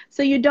business.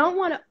 So you don't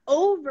want to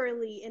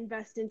overly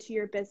invest into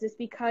your business,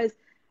 because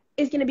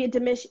it's going to be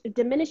a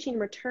diminishing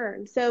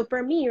return. So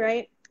for me,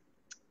 right,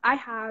 I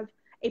have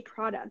a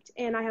product,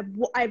 and I have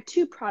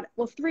two products,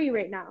 well, three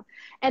right now,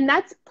 and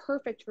that's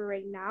perfect for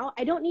right now.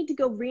 I don't need to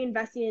go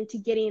reinvesting into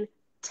getting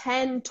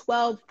 10,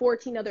 12,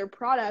 14 other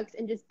products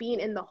and just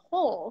being in the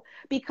hole,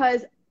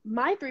 because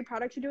my 3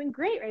 products are doing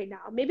great right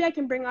now. Maybe I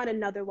can bring on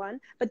another one,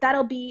 but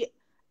that'll be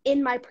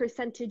in my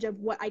percentage of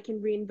what I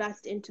can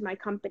reinvest into my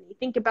company.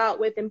 Think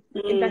about with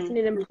investing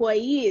in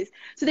employees.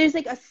 So there's,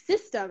 like, a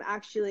system,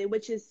 actually,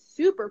 which is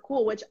super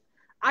cool, which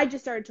I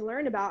just started to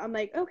learn about. I'm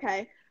like,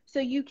 okay,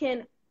 so you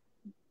can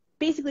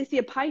basically see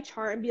a pie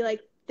chart and be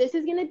like, this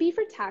is going to be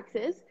for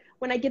taxes.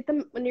 when I get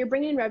them, when you're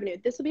bringing in revenue,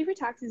 this will be for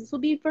taxes, this will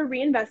be for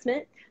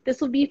reinvestment,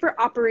 this will be for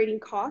operating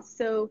costs.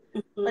 So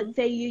let's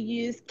say you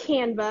use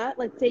Canva,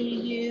 let's say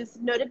you use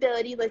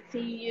Notability, let's say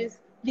you use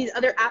these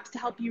other apps to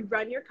help you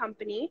run your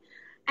company.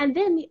 And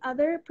then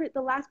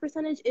the last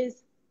percentage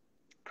is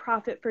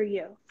profit for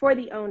you, for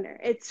the owner.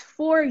 It's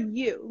for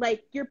you.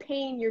 Like, you're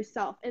paying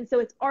yourself. And so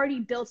it's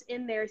already built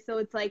in there. So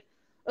it's like,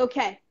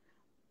 okay,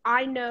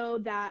 I know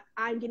that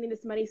I'm getting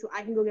this money so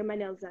I can go get my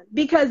nails done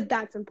because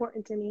that's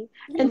important to me.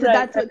 And so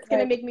that's what's going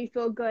to make me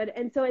feel good.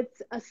 And so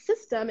it's a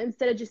system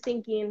instead of just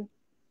thinking,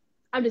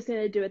 I'm just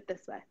going to do it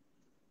this way.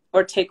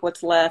 Or take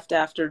what's left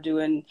after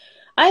doing.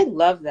 I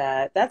love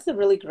that. That's a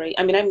really great,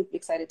 I mean, I'm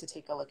excited to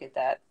take a look at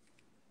that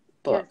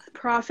book. Yes,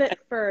 profit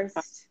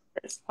first.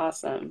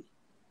 Awesome.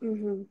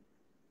 Mm-hmm.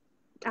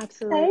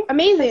 Absolutely. Okay.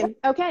 Amazing.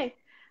 Okay.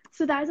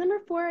 So that is number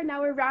 4.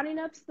 Now we're rounding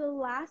up to the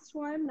last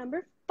one,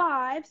 number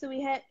 5. So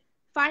we hit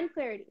find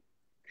clarity,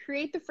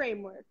 create the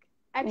framework,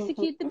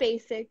 execute the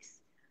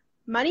basics,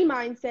 money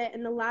mindset,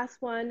 and the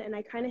last one, and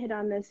I kind of hit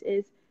on this,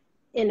 is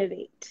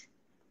innovate.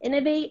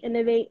 Innovate,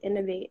 innovate,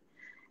 innovate.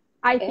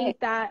 I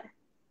think that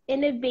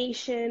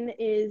innovation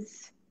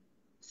is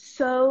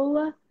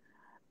so,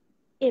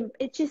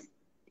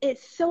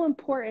 it's so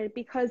important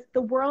because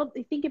the world,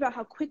 think about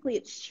how quickly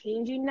it's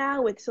changing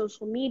now with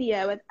social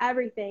media, with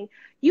everything.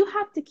 You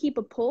have to keep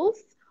a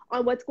pulse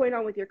on what's going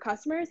on with your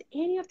customers,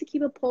 and you have to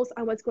keep a pulse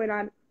on what's going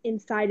on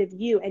inside of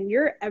you and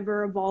your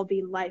ever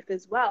evolving life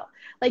as well.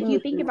 Like, you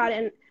think about it,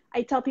 and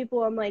I tell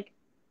people, I'm like,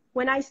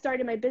 when I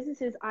started my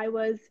businesses, I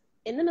was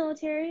in the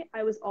military.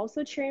 I was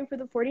also cheering for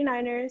the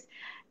 49ers.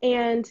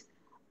 And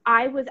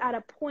I was at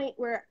a point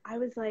where I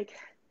was like,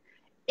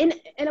 and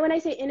when I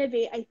say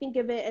innovate, I think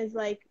of it as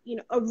like, you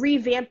know, a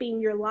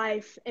revamping your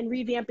life and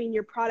revamping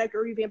your product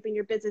or revamping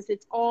your business.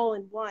 It's all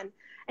in one.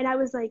 And I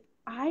was like,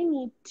 I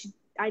need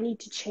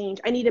to change.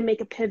 I need to make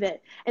a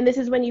pivot. And this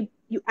is when you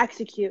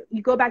execute.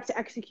 You go back to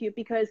execute,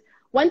 because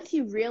once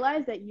you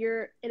realize that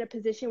you're in a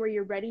position where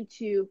you're ready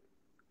to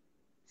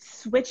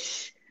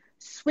switch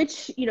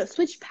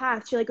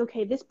paths, you're like,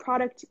 okay, this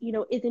product, you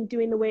know, isn't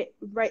doing the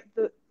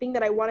thing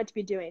that I want it to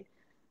be doing.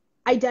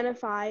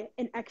 Identify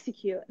and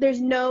execute.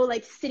 There's no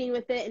like sitting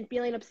with it and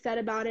feeling upset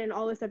about it and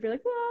all this stuff. You're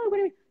like, oh, what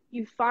do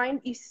you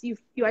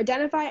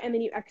identify and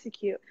then you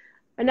execute.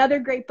 Another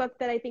great book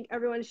that I think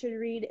everyone should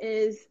read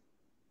is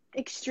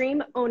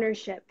Extreme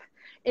Ownership.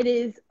 It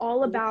is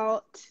all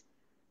about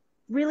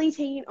really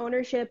taking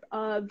ownership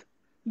of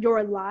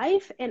your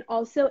life and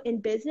also in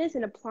business,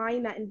 and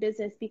applying that in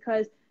business,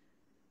 because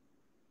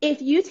if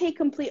you take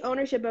complete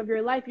ownership of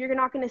your life, you're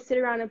not going to sit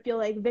around and feel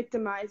like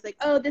victimized, like,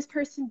 oh, this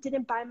person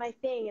didn't buy my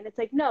thing. And it's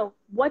like, no,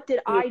 what did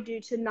I do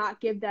to not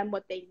give them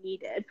what they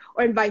needed,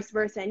 or vice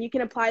versa? And you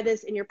can apply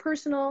this in your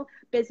personal,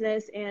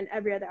 business, and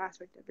every other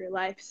aspect of your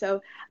life.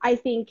 So I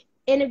think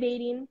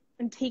innovating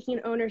and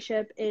taking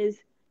ownership is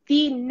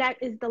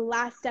the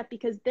last step,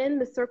 because then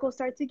the circle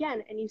starts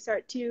again and you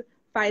start to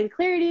find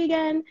clarity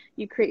again.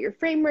 You create your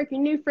framework,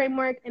 your new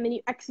framework, and then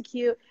you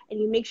execute, and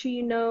you make sure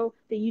you know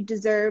that you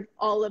deserve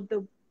all of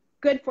the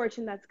good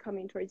fortune that's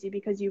coming towards you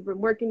because you've been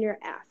working your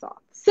ass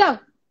off. So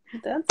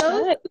that's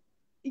good.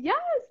 Yes,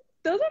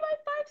 those are my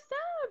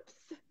 5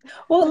 steps.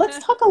 Well, let's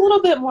talk a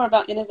little bit more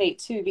about innovate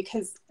too,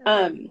 because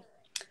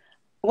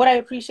what I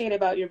appreciate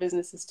about your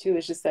businesses too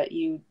is just that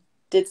you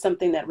did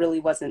something that really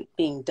wasn't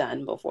being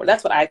done before.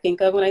 That's what I think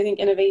of when I think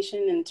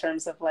innovation, in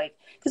terms of like,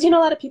 because, you know,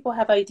 a lot of people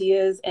have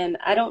ideas, and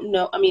I don't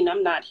know, I mean,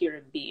 I'm not here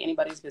to be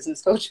anybody's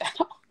business coach at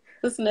all.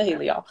 Listen to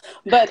Haley, y'all.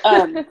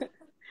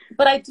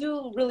 But I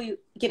do really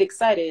get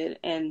excited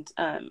and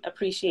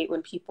appreciate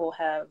when people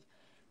have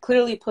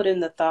clearly put in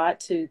the thought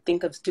to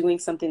think of doing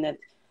something that,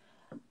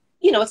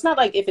 you know, it's not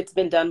like if it's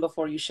been done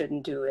before, you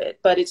shouldn't do it,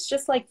 but it's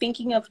just like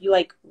thinking of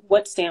like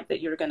what stamp that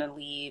you're going to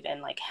leave,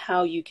 and like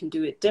how you can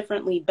do it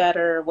differently,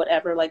 better,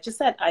 whatever, like just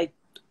that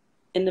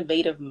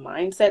innovative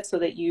mindset, so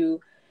that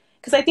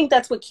because I think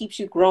that's what keeps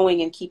you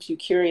growing and keeps you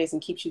curious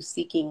and keeps you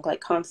seeking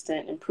like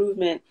constant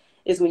improvement,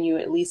 is when you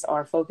at least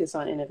are focused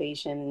on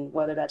innovation,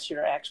 whether that's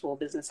your actual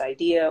business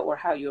idea or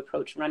how you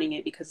approach running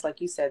it. Because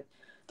like you said,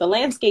 the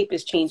landscape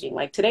is changing.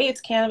 Like today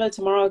it's Canva,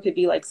 tomorrow it could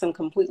be like some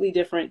completely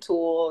different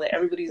tool that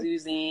everybody's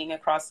using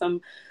across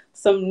some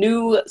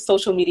new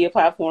social media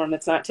platform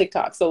that's not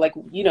TikTok. So like,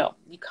 you know,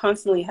 you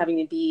constantly having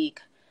to be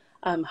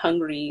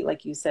hungry,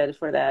 like you said,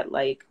 for that,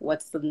 like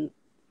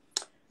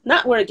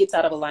not where it gets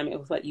out of alignment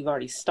with what you've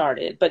already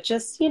started, but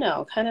just, you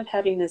know, kind of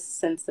having this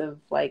sense of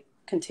like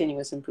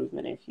continuous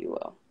improvement, if you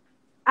will.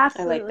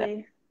 Absolutely. I like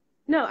that.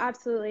 No,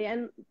 absolutely.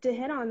 And to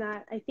hit on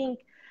that, I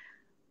think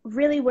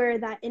really where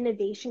that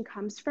innovation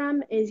comes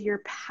from is your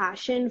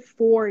passion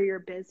for your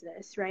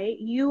business, right?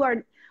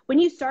 When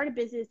you start a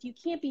business, you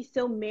can't be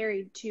so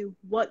married to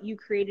what you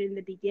created in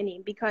the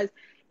beginning, because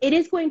it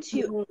is going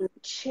to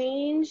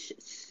change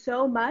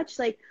so much.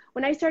 Like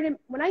when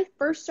I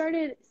first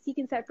started Seek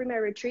and Set Free my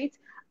retreats,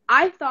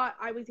 I thought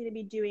I was going to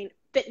be doing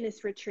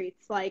fitness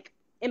retreats, like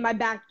in my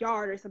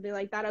backyard or something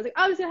like that. I was like,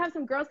 oh, I was going to have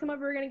some girls come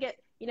over. We're going to get,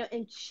 you know,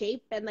 in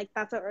shape. And like,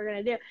 that's what we're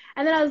going to do.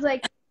 And then I was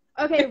like,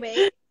 okay,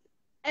 wait,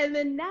 And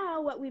then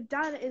now what we've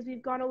done is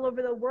we've gone all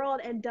over the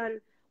world and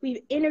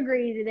we've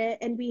integrated it,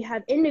 and we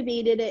have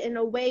innovated it in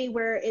a way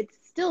where it's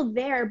still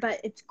there,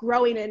 but it's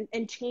growing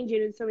and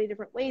changing in so many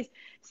different ways.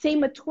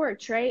 Same with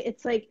Torch, right?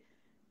 It's like,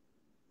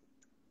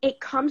 it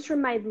comes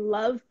from my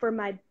love for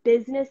my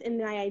business and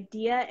my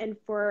idea and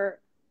for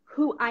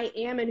who I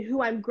am and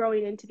who I'm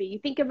growing into be. You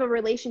think of a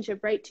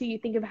relationship, right? Too. You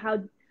think of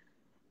how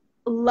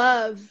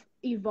love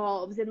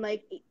evolves, and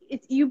like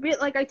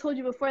like I told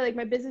you before, like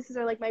my businesses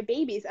are like my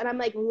babies, and I'm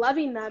like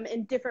loving them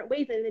in different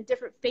ways and in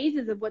different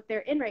phases of what they're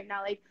in right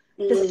now. Like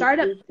the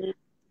startup,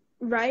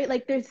 right?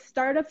 Like there's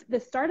the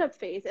startup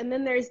phase, and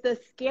then there's the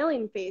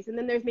scaling phase, and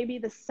then there's maybe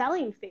the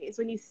selling phase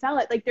when you sell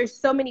it. Like there's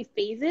so many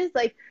phases.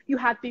 Like you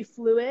have to be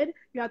fluid,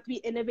 you have to be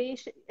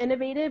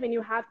innovative, and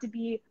you have to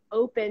be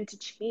open to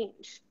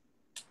change.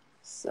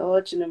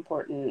 Such an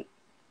important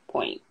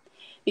point,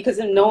 because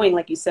in knowing,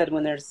 like you said,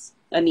 when there's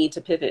a need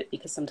to pivot,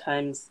 because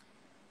sometimes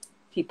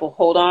people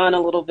hold on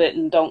a little bit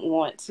and don't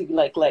want to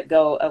like let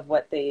go of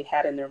what they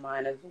had in their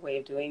mind as a way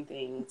of doing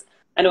things.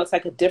 I know it's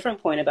like a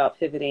different point about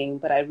pivoting,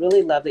 but I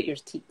really love that you're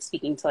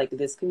speaking to like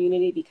this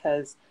community,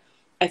 because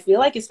I feel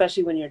like,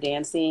 especially when you're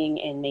dancing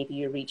and maybe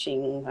you're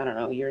reaching, I don't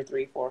know, year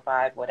 3, 4,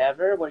 5,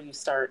 whatever, where you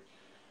start,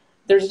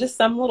 there's just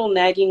some little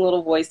nagging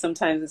little voice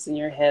sometimes that's in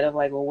your head of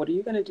like, well, what are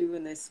you going to do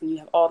in this when you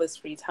have all this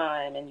free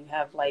time and you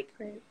have like,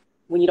 Right.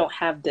 when you don't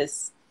have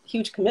this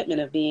huge commitment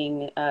of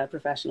being a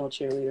professional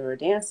cheerleader or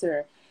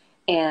dancer.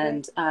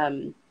 And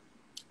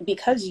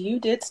because you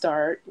did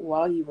start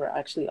while you were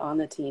actually on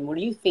the team, were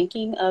you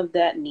thinking of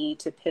that need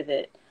to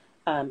pivot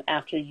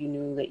after you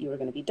knew that you were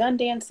going to be done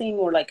dancing,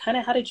 or like kind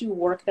of how did you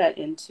work that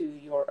into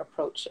your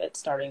approach at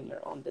starting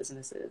your own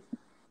businesses?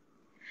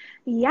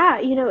 Yeah,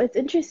 it's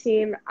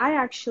interesting. I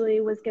actually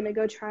was gonna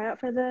go try out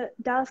for the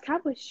Dallas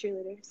Cowboys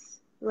cheerleaders,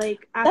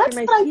 like after That's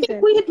my what I think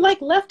season. we had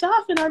like left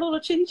off in our little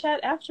chitty chat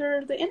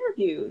after the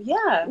interview. Yeah.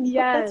 Oh, that's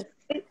Yes.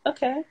 great.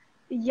 Okay.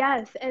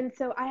 Yes, and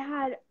so I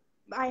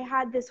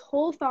had this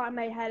whole thought in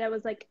my head. I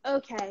was like,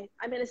 okay,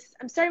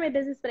 I'm starting my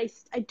business, but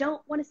I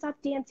don't want to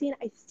stop dancing.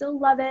 I still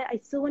love it. I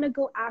still want to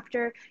go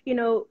after,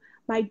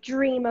 my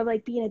dream of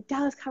like being a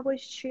Dallas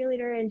Cowboys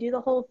cheerleader and do the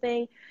whole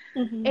thing.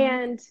 Mm-hmm.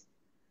 And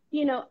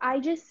I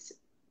just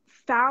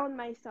found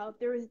myself,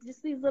 there was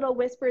just these little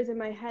whispers in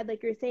my head,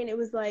 like you're saying. It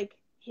was like,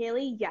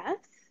 Haley, yes,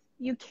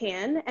 you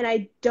can. And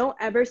I don't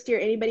ever steer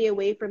anybody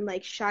away from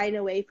like shying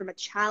away from a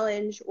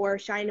challenge or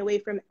shying away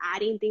from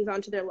adding things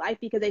onto their life,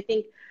 because I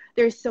think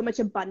there's so much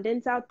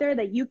abundance out there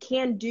that you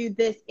can do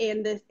this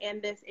and this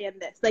and this and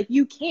this. Like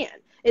you can.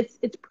 It's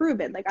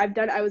proven. Like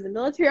I was a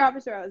military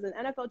officer, I was an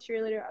NFL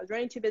cheerleader, I was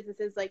running 2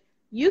 businesses. Like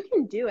you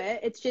can do it.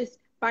 It's just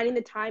finding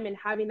the time and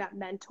having that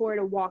mentor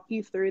to walk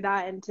you through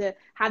that and to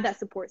have that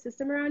support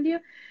system around you.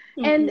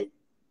 Mm-hmm. And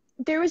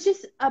there was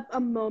just a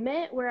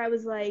moment where I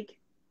was like,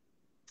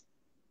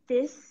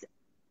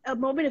 a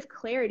moment of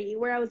clarity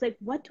where I was like,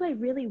 what do I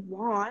really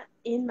want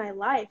in my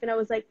life? And I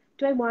was like,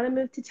 do I want to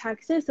move to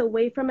Texas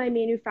away from my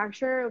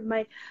manufacturer of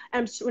when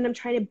I'm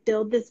trying to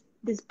build this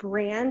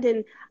brand,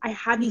 and I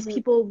have these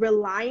people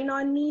relying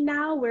on me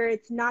now, where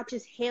it's not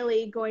just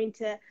Haley going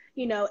to,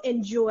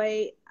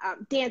 enjoy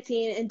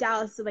dancing in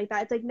Dallas, stuff like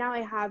that. It's like now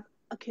I have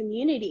a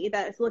community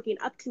that is looking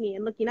up to me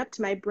and looking up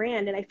to my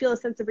brand, and I feel a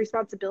sense of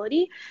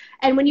responsibility.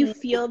 And when you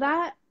feel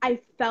that,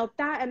 I felt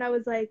that, and I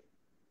was like,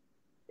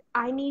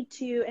 I need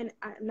to, and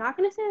I'm not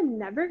going to say I'm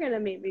never going to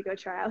maybe go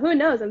try out. Who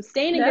knows? I'm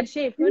staying in good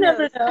shape. Who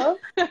knows? Know.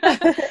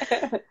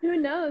 Who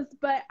knows?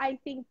 But I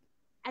think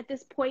at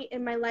this point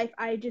in my life,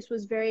 I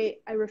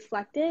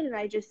reflected, and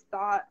I just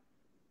thought,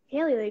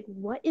 Haley,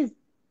 like,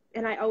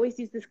 and I always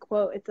use this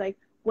quote. It's like,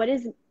 what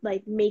is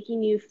like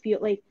making you feel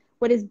like,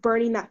 what is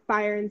burning that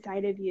fire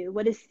inside of you?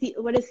 What is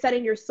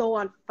setting your soul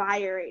on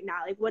fire right now?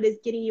 Like, what is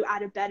getting you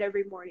out of bed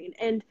every morning?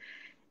 And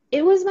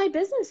it was my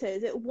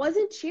businesses. It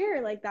wasn't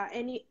cheer like that.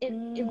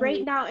 And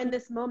right now in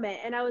this moment,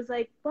 and I was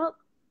like, well,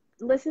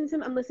 I'm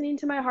listening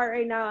to my heart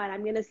right now, and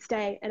I'm going to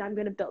stay, and I'm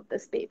going to build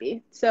this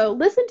baby. So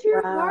listen to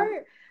your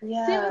heart.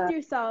 Yeah. Sit with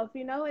yourself.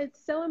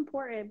 It's so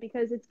important,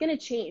 because it's going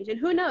to change. And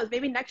who knows,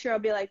 maybe next year I'll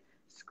be like,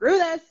 screw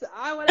this.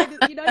 I want to do,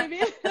 you know what I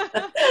mean?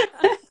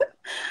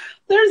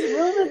 There's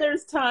room and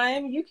there's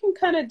time. You can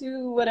kind of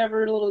do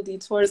whatever little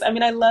detours. I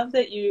mean, I love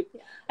that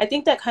I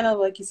think that kind of,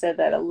 like you said,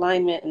 that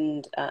alignment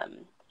and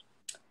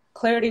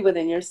clarity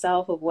within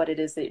yourself of what it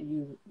is that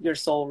your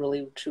soul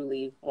really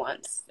truly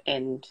wants,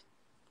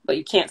 but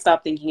you can't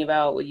stop thinking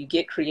about, what you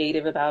get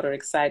creative about or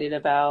excited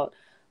about,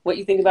 what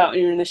you think about when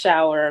you're in the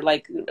shower,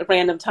 like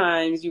random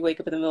times you wake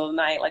up in the middle of the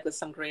night, like with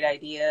some great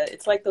idea.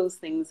 It's like those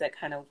things that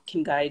kind of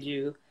can guide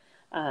you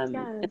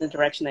in the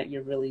direction that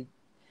you really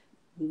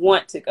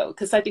want to go.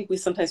 Because I think we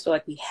sometimes feel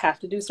like we have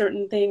to do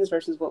certain things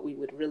versus what we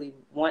would really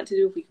want to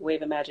do if we could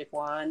wave a magic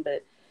wand.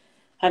 But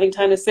having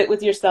time to sit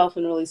with yourself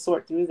and really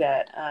sort through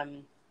that.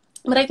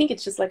 But I think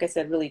it's just, like I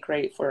said, really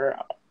great for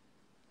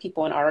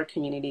people in our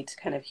community to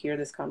kind of hear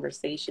this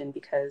conversation,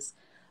 because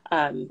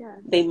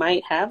they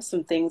might have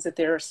some things that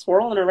they're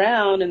swirling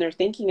around and they're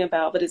thinking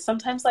about, but it's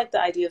sometimes like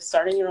the idea of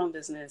starting your own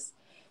business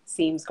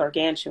seems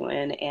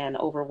gargantuan and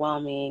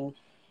overwhelming.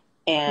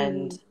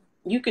 and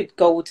you could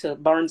go to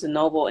Barnes and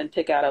Noble and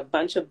pick out a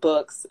bunch of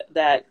books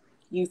that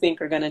you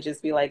think are going to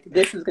just be like,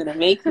 this is going to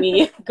make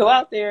me go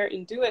out there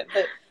and do it.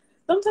 But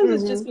sometimes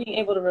it's just being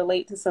able to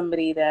relate to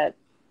somebody that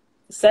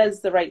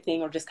says the right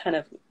thing or just kind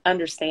of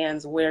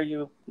understands where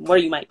you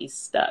might be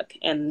stuck.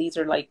 And these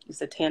are, like you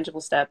said,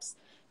 tangible steps,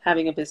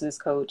 having a business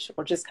coach,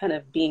 or just kind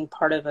of being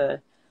part of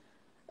a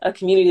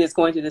community that's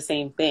going through the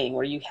same thing,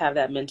 where you have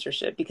that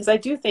mentorship. Because I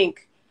do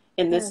think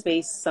in this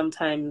space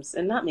sometimes,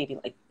 and not maybe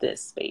like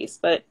this space,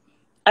 but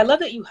I love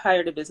that you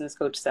hired a business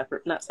coach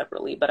not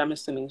separately, but I'm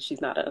assuming she's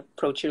not a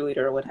pro cheerleader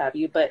or what have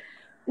you. But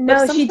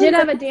no, she did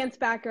have a dance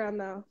background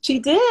though. She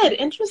did.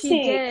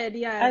 Interesting. She did.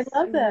 Yes. I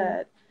love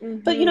that.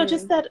 But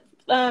just that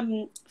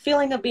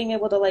feeling of being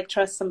able to like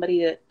trust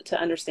somebody to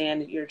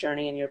understand your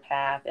journey and your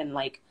path, and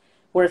like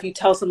where if you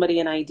tell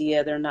somebody an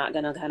idea, they're not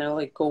gonna kind of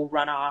like go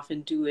run off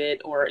and do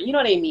it, or you know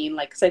what I mean?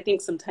 Like, because I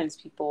think sometimes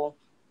people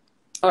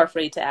are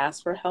afraid to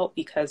ask for help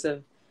because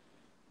of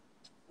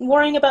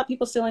worrying about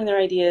people stealing their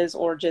ideas,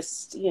 or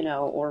just,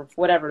 or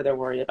whatever they're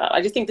worried about.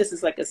 I just think this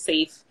is like a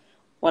safe,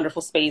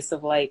 wonderful space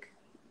of like,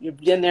 you've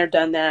been there,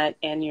 done that,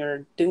 and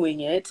you're doing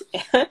it.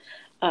 And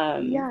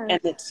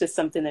it's just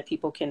something that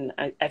people can,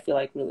 I feel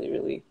like, really,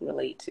 really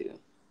relate to.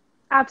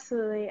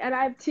 Absolutely. And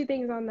I have two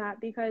things on that,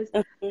 because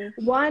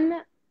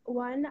one,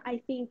 I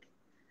think,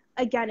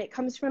 again, it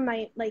comes from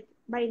my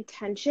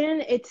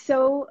intention. It's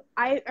so,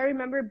 I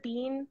remember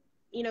being,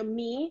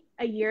 me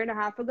a year and a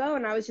half ago,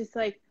 and I was just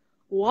like,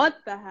 what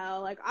the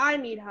hell? Like, I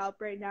need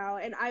help right now.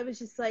 And I was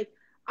just like,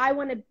 I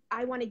want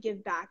to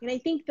give back. And I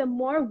think the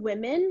more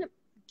women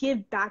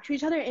give back to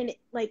each other and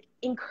like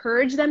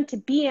encourage them to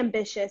be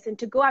ambitious and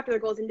to go after their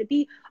goals and to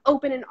be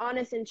open and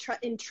honest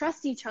and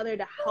trust each other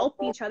to help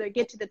each other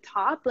get to the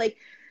top. Like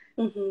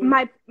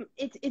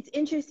it's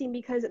interesting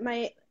because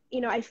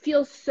I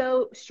feel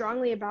so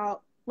strongly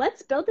about,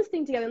 let's build this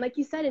thing together. And like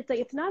you said, it's like,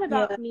 it's not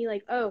about me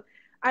like, oh,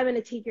 I'm going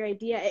to take your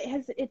idea. It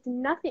has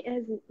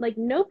like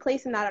no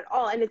place in that at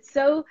all. And it's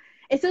so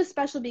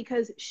special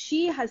because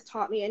she has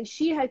taught me, and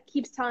she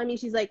keeps telling me,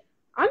 she's like,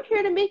 I'm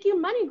here to make you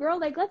money, girl.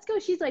 Like, let's go.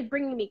 She's like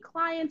bringing me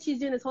clients. She's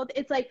doing this whole thing.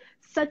 It's like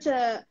such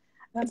a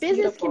business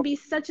beautiful. Can be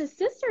such a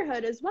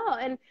sisterhood as well.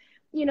 And,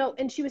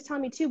 and she was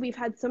telling me too, we've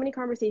had so many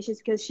conversations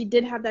because she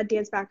did have that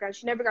dance background.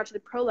 She never got to the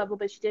pro level,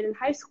 but she did in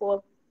high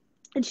school.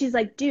 And she's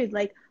like, dude,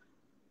 like,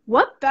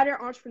 what better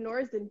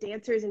entrepreneurs than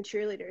dancers and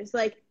cheerleaders?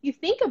 Like, you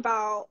think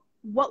about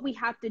what we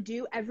have to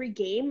do every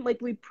game.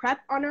 Like, we prep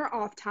on our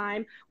off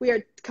time. We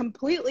are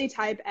completely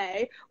type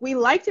A. We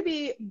like to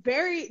be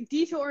very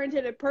detail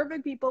oriented and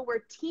perfect people.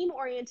 We're team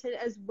oriented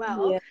as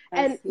well.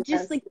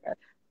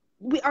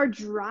 Our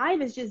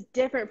drive is just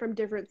different from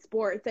different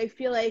sports. I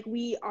feel like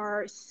we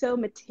are so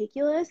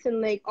meticulous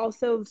and like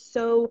also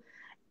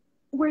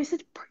we're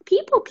such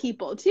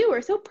people too.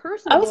 We're so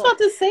personal. I was about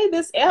to say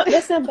this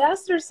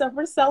ambassador stuff.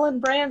 We're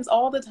selling brands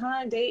all the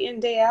time, day in,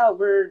 day out.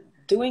 We're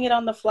doing it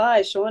on the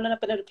fly, showing up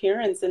at an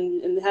appearance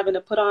and having to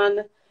put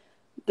on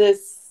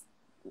this.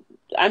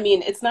 I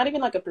mean, it's not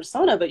even like a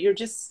persona, but you're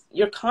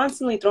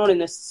constantly thrown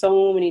into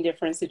so many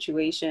different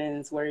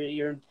situations where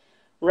you're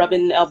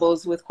rubbing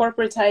elbows with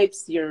corporate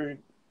types. You're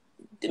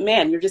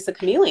just a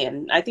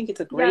chameleon. I think it's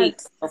a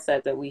great skill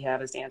set that we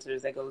have as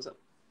dancers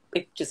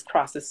it just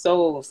crosses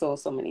so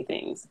many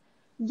things.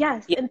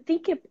 Yes. Yeah. And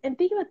think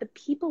about the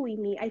people we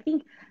meet. I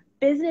think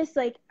business,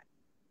 like,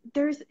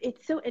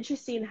 it's so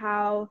interesting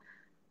how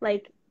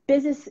like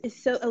business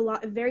is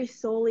very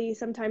solely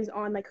sometimes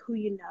on like who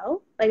you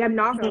know. Like, I'm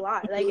not gonna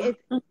lie, like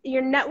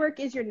your network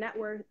is your net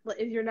worth,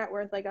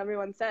 like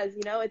everyone says.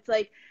 It's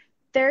like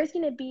there's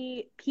gonna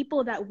be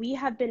people that we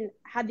have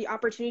had the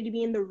opportunity to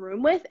be in the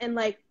room with, and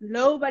like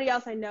nobody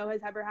else I know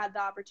has ever had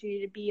the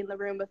opportunity to be in the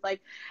room with,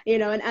 like,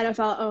 an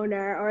NFL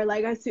owner or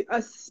like a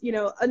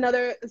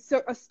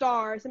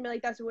star or something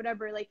like that, or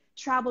whatever, like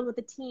traveled with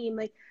a team.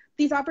 Like,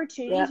 these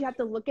opportunities, you have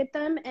to look at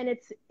them, and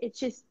it's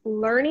just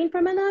learning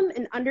from them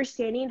and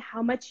understanding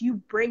how much you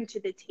bring to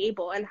the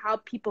table and how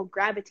people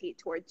gravitate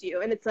towards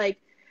you. And it's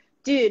like,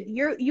 dude,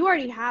 you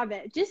already have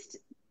it. Just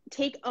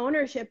take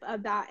ownership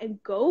of that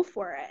and go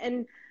for it.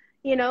 And,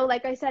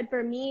 like I said,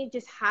 for me,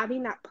 just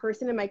having that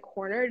person in my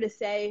corner to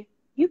say,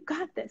 you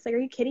got this. Like, are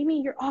you kidding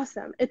me? You're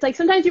awesome. It's like,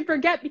 sometimes you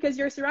forget because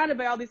you're surrounded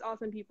by all these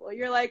awesome people.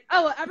 You're like,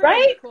 oh, well,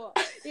 everybody's cool.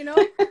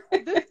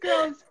 This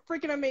girl's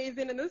freaking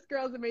amazing, and this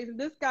girl's amazing.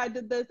 This guy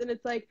did this. And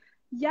it's like,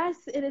 yes.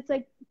 And it's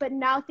like, but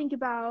now think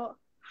about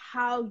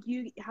how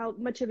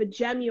much of a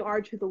gem you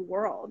are to the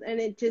world. And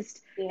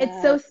it's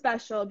so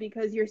special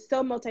because you're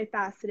so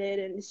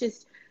multifaceted, and it's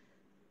just,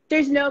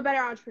 there's no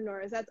better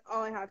entrepreneurs. That's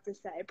all I have to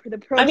say. For the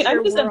pro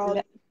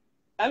world.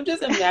 I'm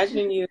just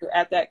imagining you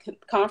at that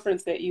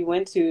conference that you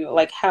went to,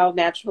 like how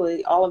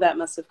naturally all of that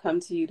must have come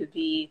to you to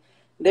be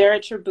there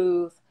at your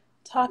booth,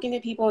 talking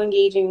to people,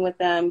 engaging with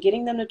them,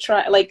 getting them to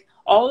try, like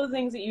all of the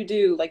things that you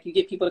do, like you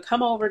get people to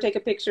come over, take a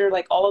picture,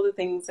 like all of the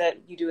things that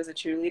you do as a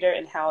cheerleader,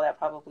 and how that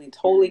probably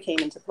totally came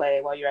into play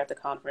while you're at the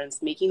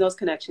conference, making those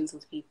connections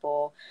with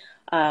people.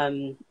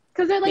 Because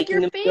they're like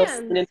your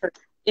fans.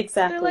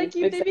 Exactly. They're like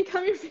you, they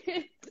become your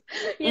fans.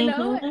 you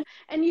know, Mm-hmm.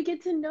 and you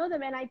get to know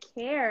them, and I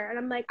care, and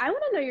I'm like, I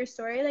want to know your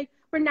story. Like,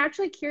 we're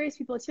naturally curious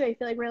people too. I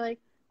feel like we're like,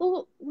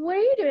 well, what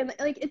are you doing?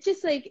 Like, it's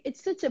just like,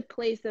 it's such a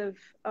place of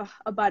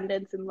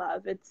abundance and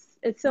love. It's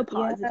so Yeah.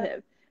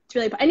 positive. It's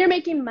really, and you're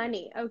making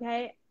money,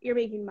 okay? You're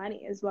making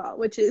money as well,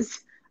 which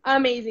is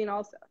amazing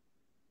also.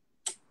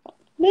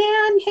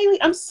 Man,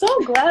 Haley, I'm so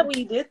glad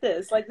we did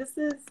this. Like, this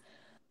is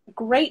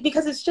great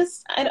because it's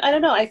just, I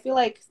don't know. I feel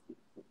like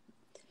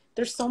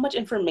there's so much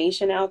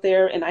information out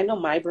there, and I know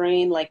my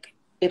brain, like,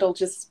 it'll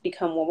just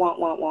become wah,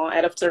 wah, wah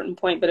at a certain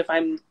point. But if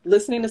I'm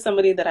listening to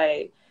somebody that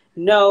I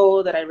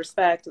know, that I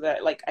respect,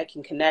 that like I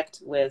can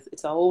connect with,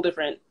 it's a whole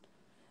different,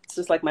 it's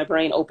just like my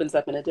brain opens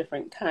up in a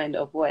different kind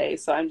of way.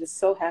 So I'm just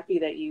so happy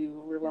that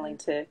you were willing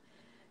to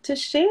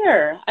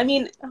share. I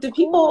mean, Of do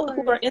people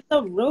who course. are in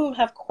the room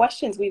have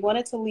questions? We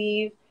wanted to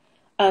leave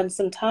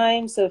some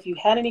time. So if you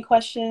had any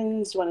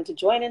questions, wanted to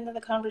join into the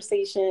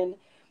conversation,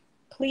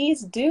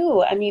 please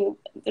do. I mean,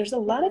 there's a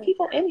lot of Yes.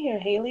 people in here,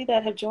 Haley,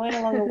 that have joined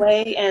along the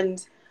way.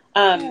 And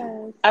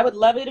Yes. I would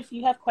love it if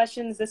you have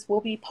questions. This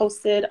will be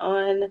posted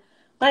on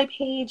my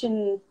page.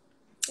 And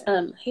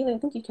Haley, I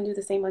think you can do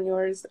the same on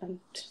yours.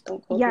 Just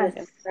don't quote me Yes,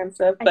 with Instagram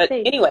stuff. I But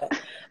think. anyway,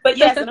 but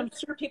yes, and I'm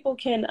sure people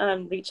can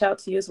reach out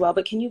to you as well.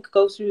 But can you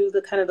go through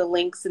the kind of the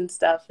links and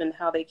stuff and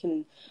how they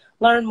can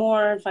learn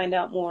more and find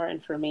out more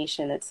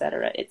information, et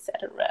cetera, et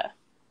cetera?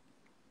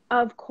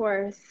 Of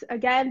course.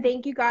 Again,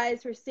 thank you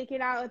guys for sticking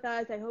out with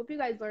us. I hope you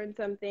guys learned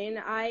something.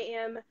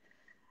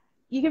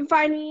 You can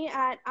find me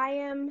at I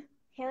am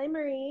Haley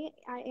Marie.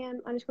 I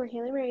am underscore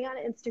Haley Marie on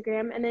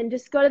Instagram. And then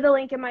just go to the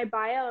link in my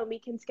bio and we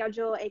can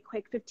schedule a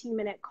quick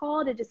 15-minute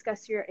call to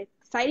discuss your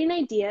exciting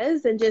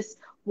ideas and just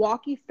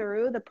walk you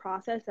through the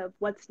process of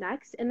what's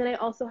next. And then I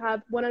also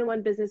have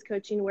one-on-one business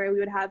coaching where we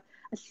would have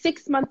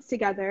 6 months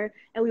together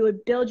and we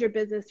would build your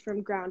business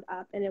from ground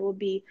up, and it will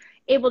be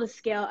able to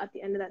scale at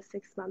the end of that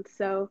 6 months.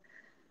 So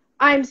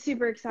I'm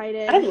super I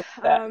excited. love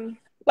that.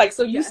 Like,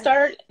 so you Yes.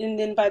 start, and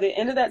then by the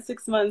end of that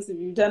 6 months, if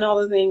you've done all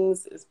the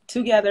things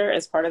together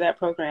as part of that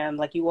program,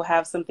 like you will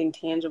have something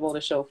tangible to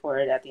show for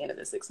it at the end of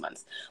the 6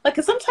 months. Like,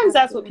 because sometimes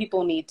that's what Absolutely.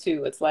 people need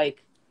too. It's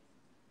like,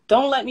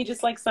 don't let me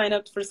just like sign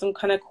up for some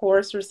kind of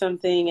course or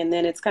something, and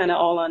then it's kind of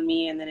all on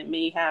me, and then it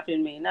may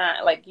happen, may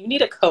not. Like, you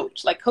need a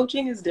coach. Like,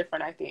 coaching is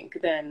different, I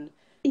think, than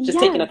just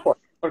taking a Yes. course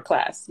or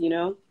class, you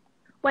know?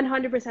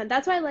 100%.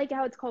 That's why I like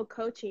how it's called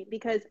coaching,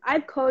 because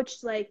I've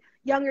coached like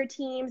younger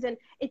teams, and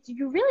I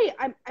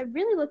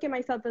really look at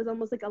myself as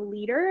almost like a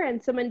leader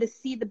and someone to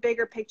see the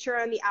bigger picture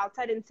on the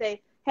outside and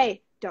say,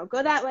 hey, don't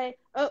go that way.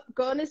 Oh,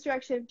 go in this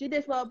direction. Do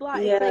this, blah, blah.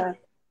 It's like Yeah.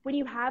 when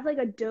you have like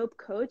a dope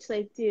coach,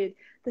 like, dude,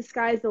 the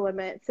sky's the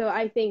limit. So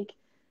I think,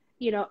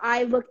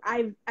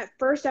 at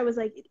first I was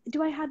like,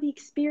 do I have the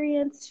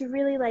experience to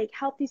really like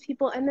help these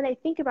people? And then I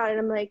think about it, and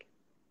I'm like,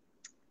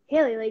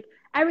 Haley, like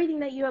everything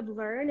that you have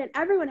learned, and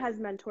everyone has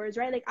mentors,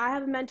 right? Like I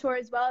have a mentor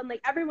as well, and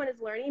like everyone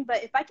is learning.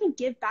 But if I can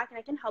give back and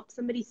I can help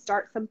somebody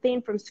start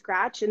something from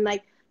scratch and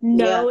like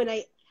Yeah. know, and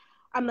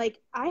I'm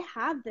like, I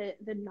have the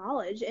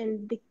knowledge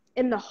and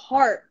the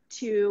heart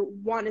to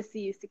want to see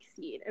you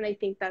succeed. And I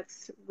think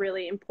that's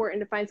really important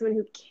to find someone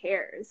who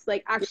cares,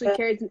 like actually Yeah.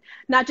 cares,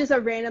 not just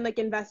a random like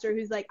investor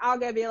who's like, I'll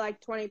give you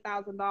like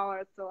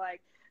 $20,000 to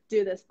like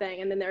do this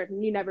thing, and then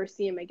you never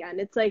see him again.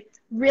 It's like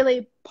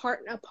really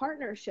a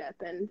partnership.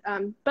 And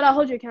but I'll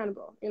hold you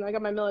accountable. I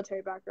got my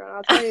military background.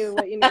 I'll tell you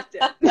what you need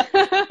to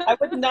I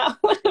would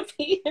not want to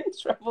be in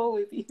trouble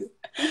with you.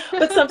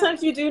 But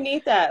sometimes you do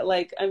need that.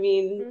 Like, I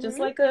mean, just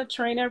hmm like a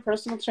trainer,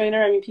 personal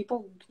trainer, I mean,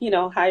 people,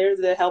 hire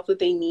the help that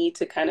they need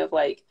to kind of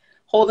like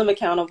hold them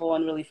accountable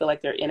and really feel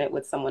like they're in it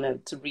with someone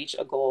to reach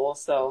a goal.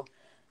 So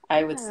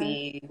I would Yeah,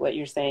 see what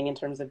you're saying in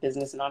terms of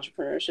business and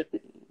entrepreneurship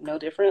no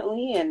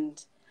differently.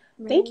 And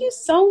thank right. you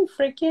so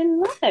freaking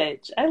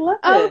much. I love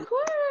Of it.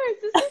 course,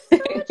 this was so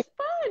much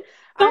fun.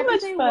 I So have to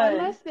much say one fun.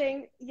 last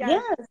thing.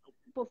 Yes, Yes.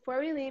 before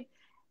we leave,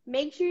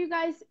 make sure you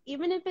guys,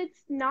 even if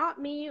it's not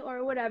me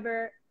or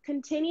whatever,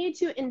 continue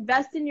to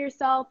invest in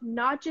yourself,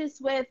 not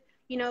just with,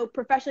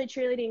 professionally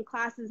cheerleading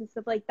classes and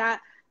stuff like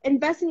that.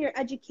 Invest in your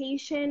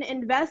education,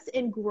 invest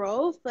in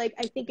growth. Like,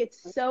 I think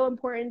it's so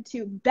important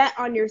to bet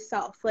on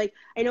yourself. Like,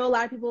 I know a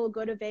lot of people will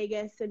go to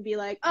Vegas and be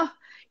like, oh,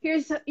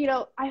 here's,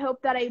 I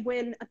hope that I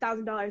win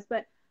 $1,000,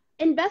 but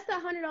invest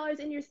 $100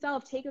 in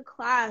yourself. Take a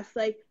class,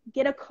 like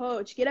get a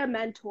coach, get a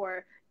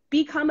mentor,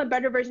 become a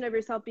better version of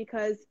yourself,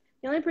 because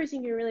the only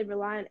person you can really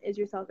rely on is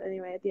yourself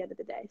anyway at the end of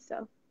the day.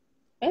 So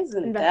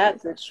Isn't invest in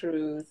that the yourself.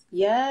 truth?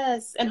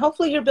 Yes. And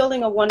hopefully you're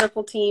building a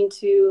wonderful team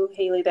too,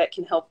 Haley, that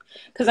can help.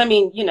 Because I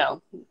mean,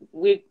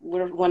 we're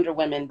Wonder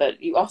Women,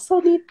 but you also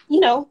need,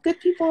 good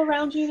people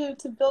around you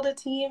to build a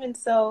team. And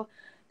so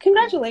Yeah.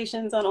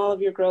 congratulations on all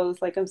of your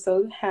growth. Like, I'm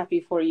so happy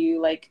for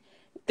you. Like,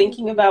 Thank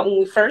thinking about you. when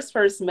we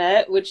first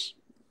met, which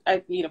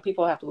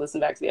people have to listen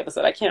back to the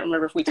episode. I can't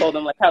remember if we told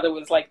them like how there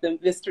was like the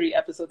mystery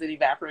episode that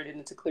evaporated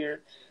into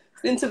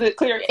the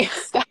clear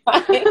sky.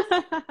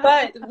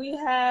 But we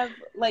have,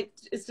 like,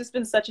 it's just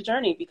been such a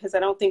journey because I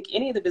don't think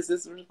any of the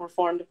businesses were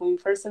formed when we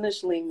first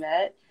initially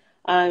met.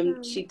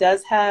 Um, She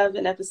does have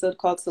an episode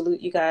called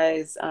Salute You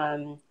Guys.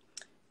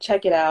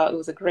 check it out. It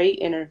was a great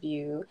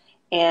interview,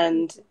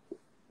 and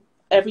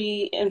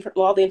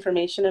all the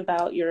information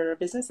about your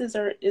businesses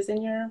is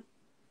in your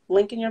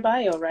link in your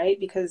bio, right?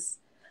 Because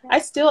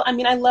I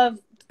love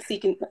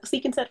Seek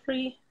and Set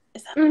Free.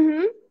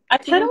 Mm-hmm. I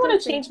kind of want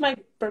to change my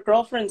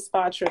girlfriend's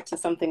spa trip to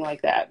something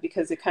like that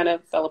because it kind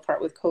of fell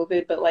apart with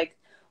COVID. But like,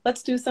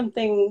 let's do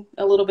something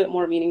a little bit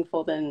more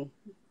meaningful than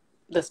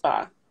the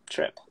spa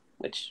trip,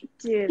 which,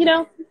 Dude,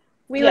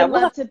 we yeah,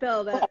 would love to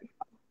build it.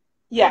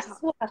 Yes,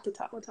 we'll have to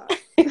talk. We'll talk.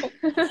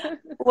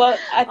 Well,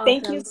 I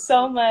thank you Awesome.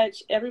 so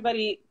much,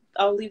 everybody.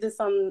 I'll leave this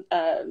on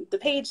the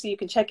page so you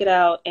can check it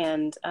out.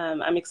 And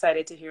I'm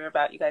excited to hear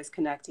about you guys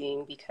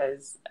connecting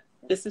because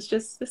this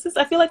is,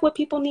 I feel like, what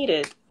people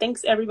needed.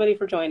 Thanks, everybody,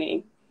 for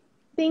joining.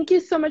 Thank you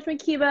so much,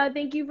 Makiba.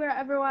 Thank you for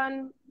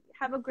everyone.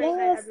 Have a great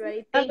night,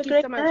 everybody. Thank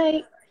you so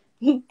much.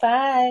 Night.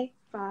 Bye.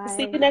 Bye.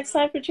 See you next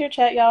time for Cheer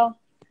Chat, y'all.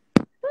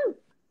 Woo.